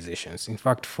organizations. In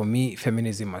fact, for me,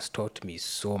 feminism has taught me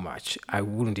so much. I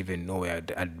wouldn't even know where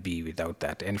I'd be without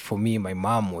that. And for me, my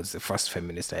mom was the first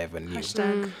feminist I ever knew.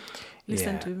 Hashtag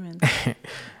listen Yeah. to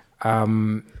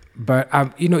women. But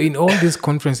in all these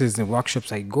conferences and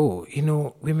workshops I go,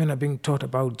 women are being taught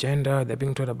about gender, they're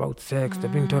being taught about sex, they're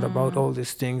being taught about all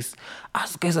these things.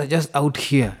 Us guys are just out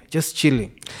here, just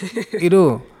chilling,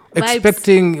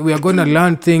 expecting we are going to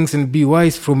learn things and be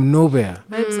wise from nowhere.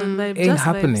 Vibes on vibes. Ain't Just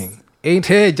happening.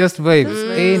 Vibes. Just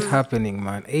vibes. Ain't happening,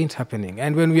 man. Ain't happening.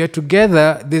 And when we are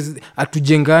together, there's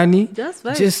atujengani, Just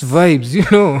vibes. just vibes,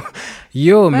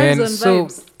 Yo, Vibes man. on So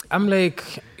vibes. I'm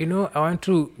like, I want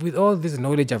to, with all this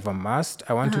knowledge I've amassed,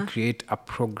 I want to create a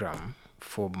program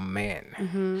for men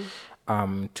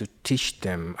to teach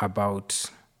them about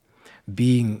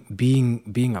being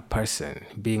a person,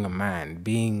 being a man,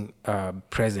 being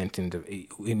present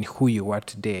in who you are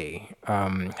today.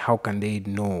 How can they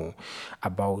know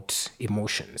about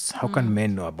emotions? How can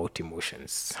men know about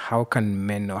emotions? How can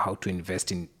men know how to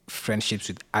invest in friendships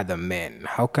with other men?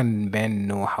 How can men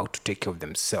know how to take care of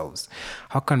themselves?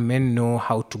 How can men know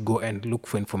how to go and look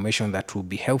for information that will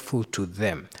be helpful to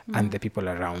them and the people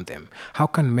around them? How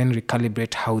can men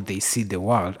recalibrate how they see the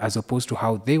world as opposed to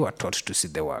how they were taught to see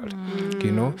the world?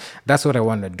 That's what I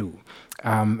want to do.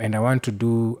 And I want to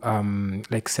do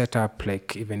set up,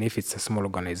 like, even if it's a small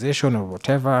organization or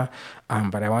whatever,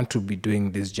 but I want to be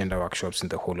doing these gender workshops in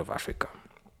the whole of Africa.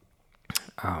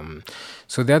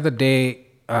 So the other day,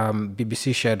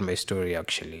 BBC shared my story,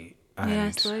 actually. Yeah,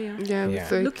 I saw you. Yeah, Yeah.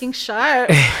 so Looking sharp.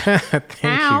 Thank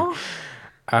Ow.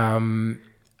 you.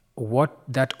 What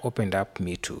that opened up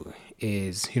me to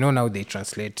is, now they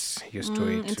translate your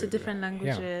story Into different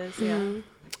languages. Yeah.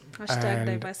 Hashtag And-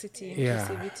 diversity, yeah.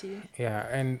 inclusivity. Yeah,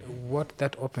 and what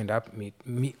that opened up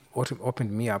what it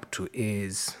opened me up to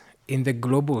is in the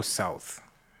global south.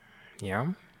 Yeah.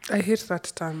 I hate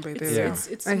that term, by the way. Yeah.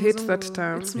 It's I hate that Mzungu.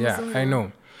 term. It's Yeah, Mzungu. I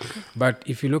know. But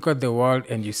if you look at the world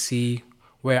and you see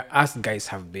where us guys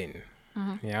have been,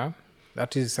 yeah,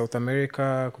 that is South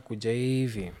America, kukuja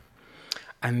hivi,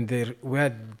 and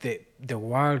where the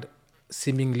world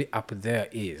seemingly up there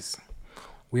is,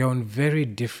 we are on very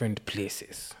different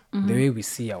places. The way we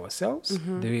see ourselves,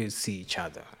 the way we see each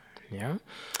other. Yeah,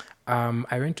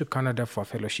 I went to Canada for a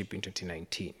fellowship in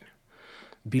 2019.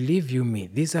 Believe you me,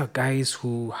 these are guys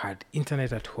who had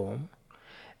internet at home.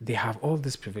 They have all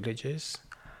these privileges.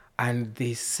 And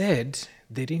they said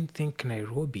they didn't think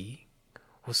Nairobi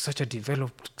was such a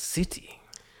developed city.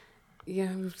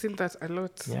 Yeah, we've seen that a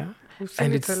lot. Yeah. We've seen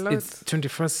And it a lot. it's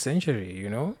 21st century,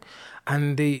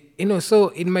 And they, so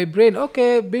in my brain,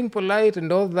 okay, being polite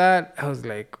and all that, I was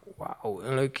like, wow.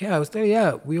 And like, yeah, I was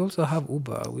telling we also have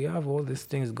Uber. We have all these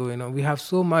things going on. We have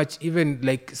so much, even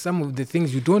like some of the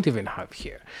things you don't even have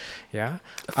here. Yeah.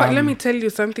 But let me tell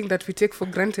you something that we take for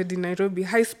granted in Nairobi: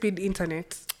 high-speed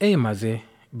internet. Hey, Maze,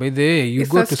 by the way, you It's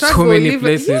go a to so struggle, many even-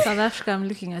 places. South Africa, I'm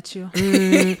looking at you.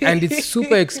 And it's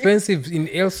super expensive in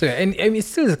elsewhere, and I mean it's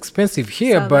still expensive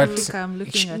here, South but Africa, I'm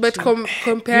looking at But you.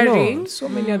 comparing, so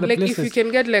many other like places. if you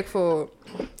can get like for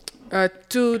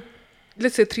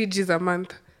 3 Gs a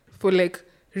month for like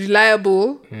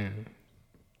reliable,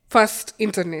 fast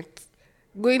internet,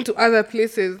 going to other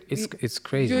places, it's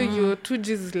crazy. your 2 Gs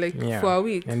is like for a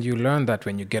week. And you learn that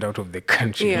when you get out of the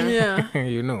country. Yeah.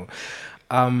 Yeah.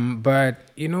 But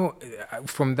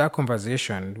from that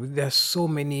conversation, there are so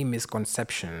many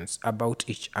misconceptions about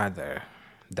each other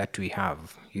that we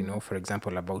have, for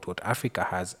example, about what Africa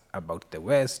has about the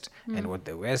West and what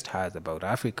the West has about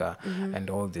Africa and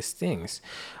all these things.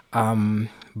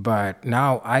 But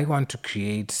now I want to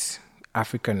create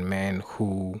African men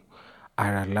who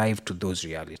are alive to those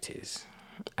realities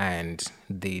and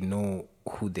they know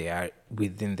who they are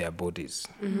within their bodies,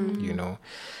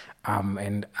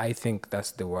 and I think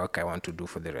that's the work I want to do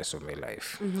for the rest of my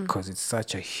life because it's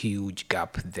such a huge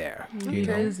gap there.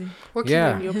 Crazy. Working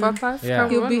Yeah. on your purpose. Yeah.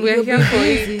 Come You'll on, be- we're you'll here be for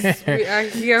busy. it. We are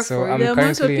here So for I'm it. The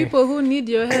amount of currently- people who need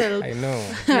your help. I know.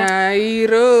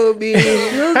 Nairobi.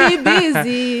 You'll be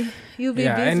busy. You'll be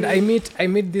Yeah, busy. and I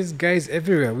meet these guys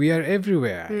everywhere. We are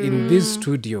everywhere in these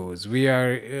studios. We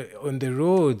are on the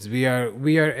roads. We are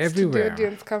The everywhere.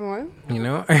 audience, come on.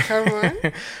 Come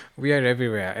on. We are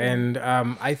everywhere, and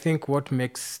I think what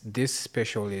makes this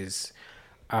special is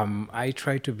I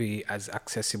try to be as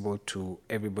accessible to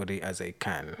everybody as I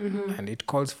can, and it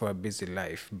calls for a busy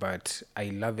life, but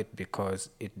I love it because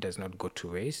it does not go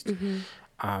to waste.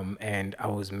 And I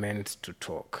was meant to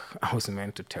talk. I was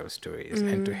meant to tell stories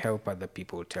and to help other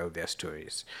people tell their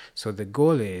stories. So the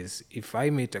goal is, if I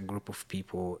meet a group of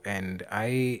people and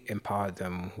I empower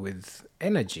them with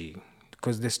energy,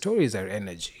 because the stories are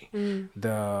energy.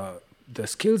 The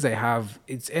skills I have,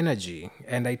 it's energy,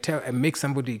 and I make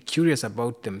somebody curious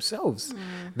about themselves.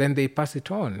 Then they pass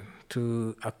it on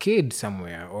to a kid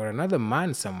somewhere or another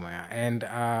man somewhere, and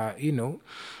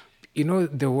You know,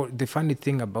 the funny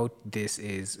thing about this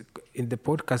is in the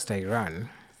podcast I run,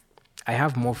 I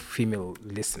have more female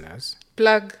listeners.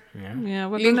 Plug. Yeah,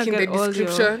 we're Link gonna in get the all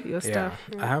description. your stuff.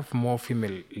 I have more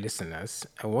female listeners.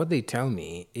 And what they tell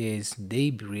me is they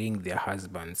bring their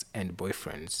husbands and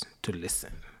boyfriends to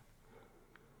listen.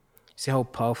 See how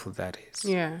powerful that is?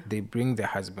 Yeah. They bring their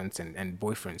husbands and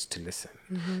boyfriends to listen.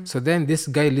 So then this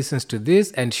guy listens to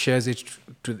this and shares it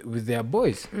with their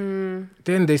boys. Then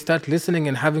they start listening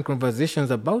and having conversations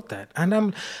about that. And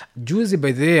I'm Juicy,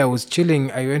 by the way, I was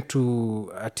chilling. I went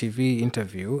to a TV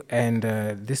interview and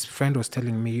this friend was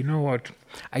telling me, you know what?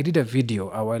 I did a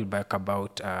video a while back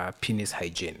about penis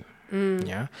hygiene.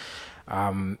 Yeah.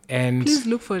 And Please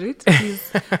look for it.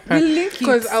 Please. We'll link it.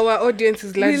 Because our audience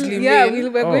is largely male. we're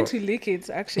going to link it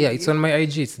actually. yeah, it's on my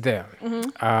IG. It's there.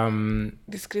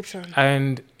 Description.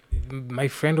 And my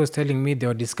friend was telling me they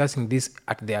were discussing this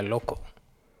at their local.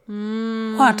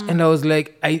 What? And I was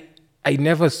like, I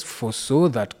never foresaw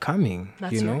that coming.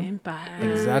 That's you know, your impact.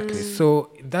 exactly. So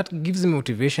that gives me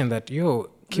motivation that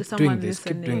keep doing someone this,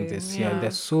 keep doing this. listening, Yeah, yeah.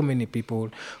 there's so many people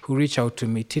who reach out to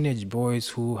me, teenage boys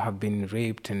who have been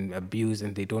raped and abused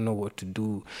and they don't know what to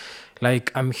do.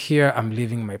 Like, I'm here, I'm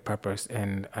living my purpose,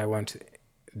 and I want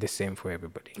the same for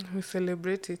everybody. We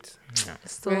celebrate it.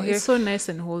 So We're here. it's so nice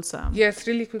and wholesome. Yes,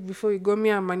 really quick before we go, me,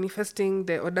 I'm manifesting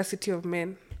the audacity of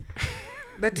men.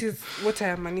 That is what I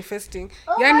am manifesting.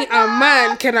 Yani, a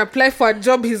man can apply for a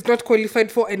job he's not qualified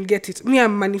for and get it. Me,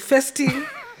 I'm manifesting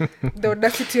the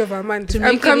audacity of a man. To I'm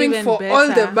make it coming even for all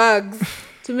the better. bags.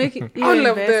 To make it All even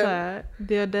of them. better,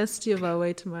 the audacity of a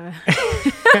white man.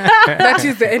 That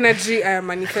is the energy I am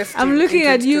manifesting. I'm looking in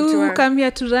at you who 2021. come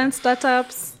here to run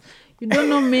startups. You don't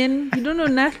know men. You don't know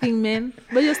nothing, man.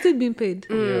 But you're still being paid.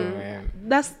 Yeah, man.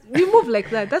 That's you move like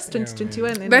that. That's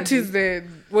 2021 energy. That is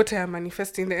what I am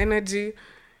manifesting. The energy,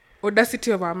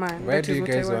 audacity of a man. Where That do is you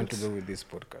what guys I want to go with this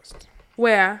podcast?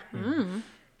 Where?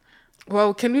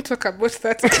 Wow, can we talk about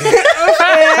that?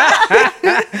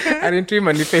 Aren't we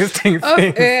manifesting Off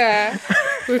things? air.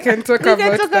 We can talk we about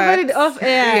can talk that. about it off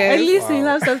air. Yes. At least we'll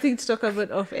have something to talk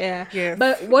about off air. Yes.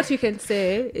 But what you can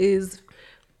say is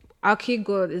our key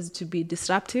goal is to be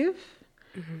disruptive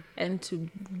and to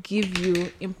give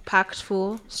you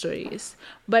impactful stories.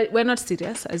 But we're not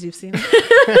serious, as you've seen.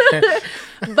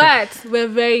 But we're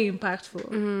very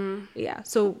impactful. Yeah.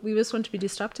 So we just want to be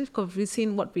disruptive because we've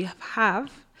seen what we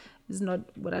have is not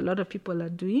what a lot of people are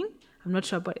doing. I'm not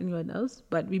sure about anyone else,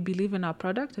 but we believe in our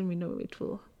product and we know it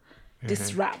will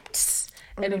disrupt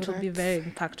and it will be very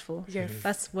impactful. Yes.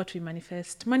 That's what we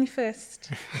manifest. Manifest.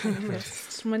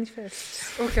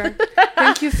 Manifest. Okay.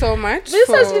 Thank you so much. This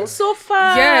for- has been so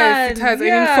fun. Yes, it has. An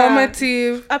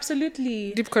informative,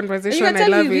 Absolutely. deep And conversation. you can I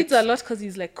tell love he reads it. a lot because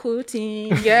he's like quoting.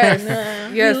 Yes.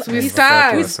 And, Yes, we we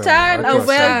stand. We stand a Okay.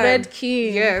 well-bred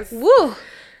king. Yes. Woo.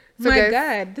 So My guys-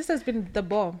 God, this has been the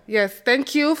bomb. Yes,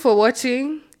 thank you for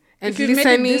watching and If you've made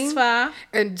it listening. this far,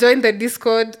 And join the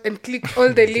Discord and click all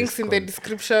the links in the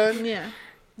description. yeah.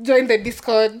 Join the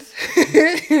Discord.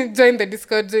 Join the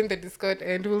Discord,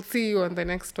 and we'll see you on the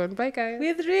next one. Bye, guys.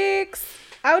 With Rix.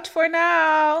 Out for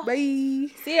now. Bye.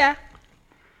 See ya.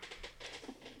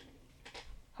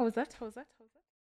 How was that?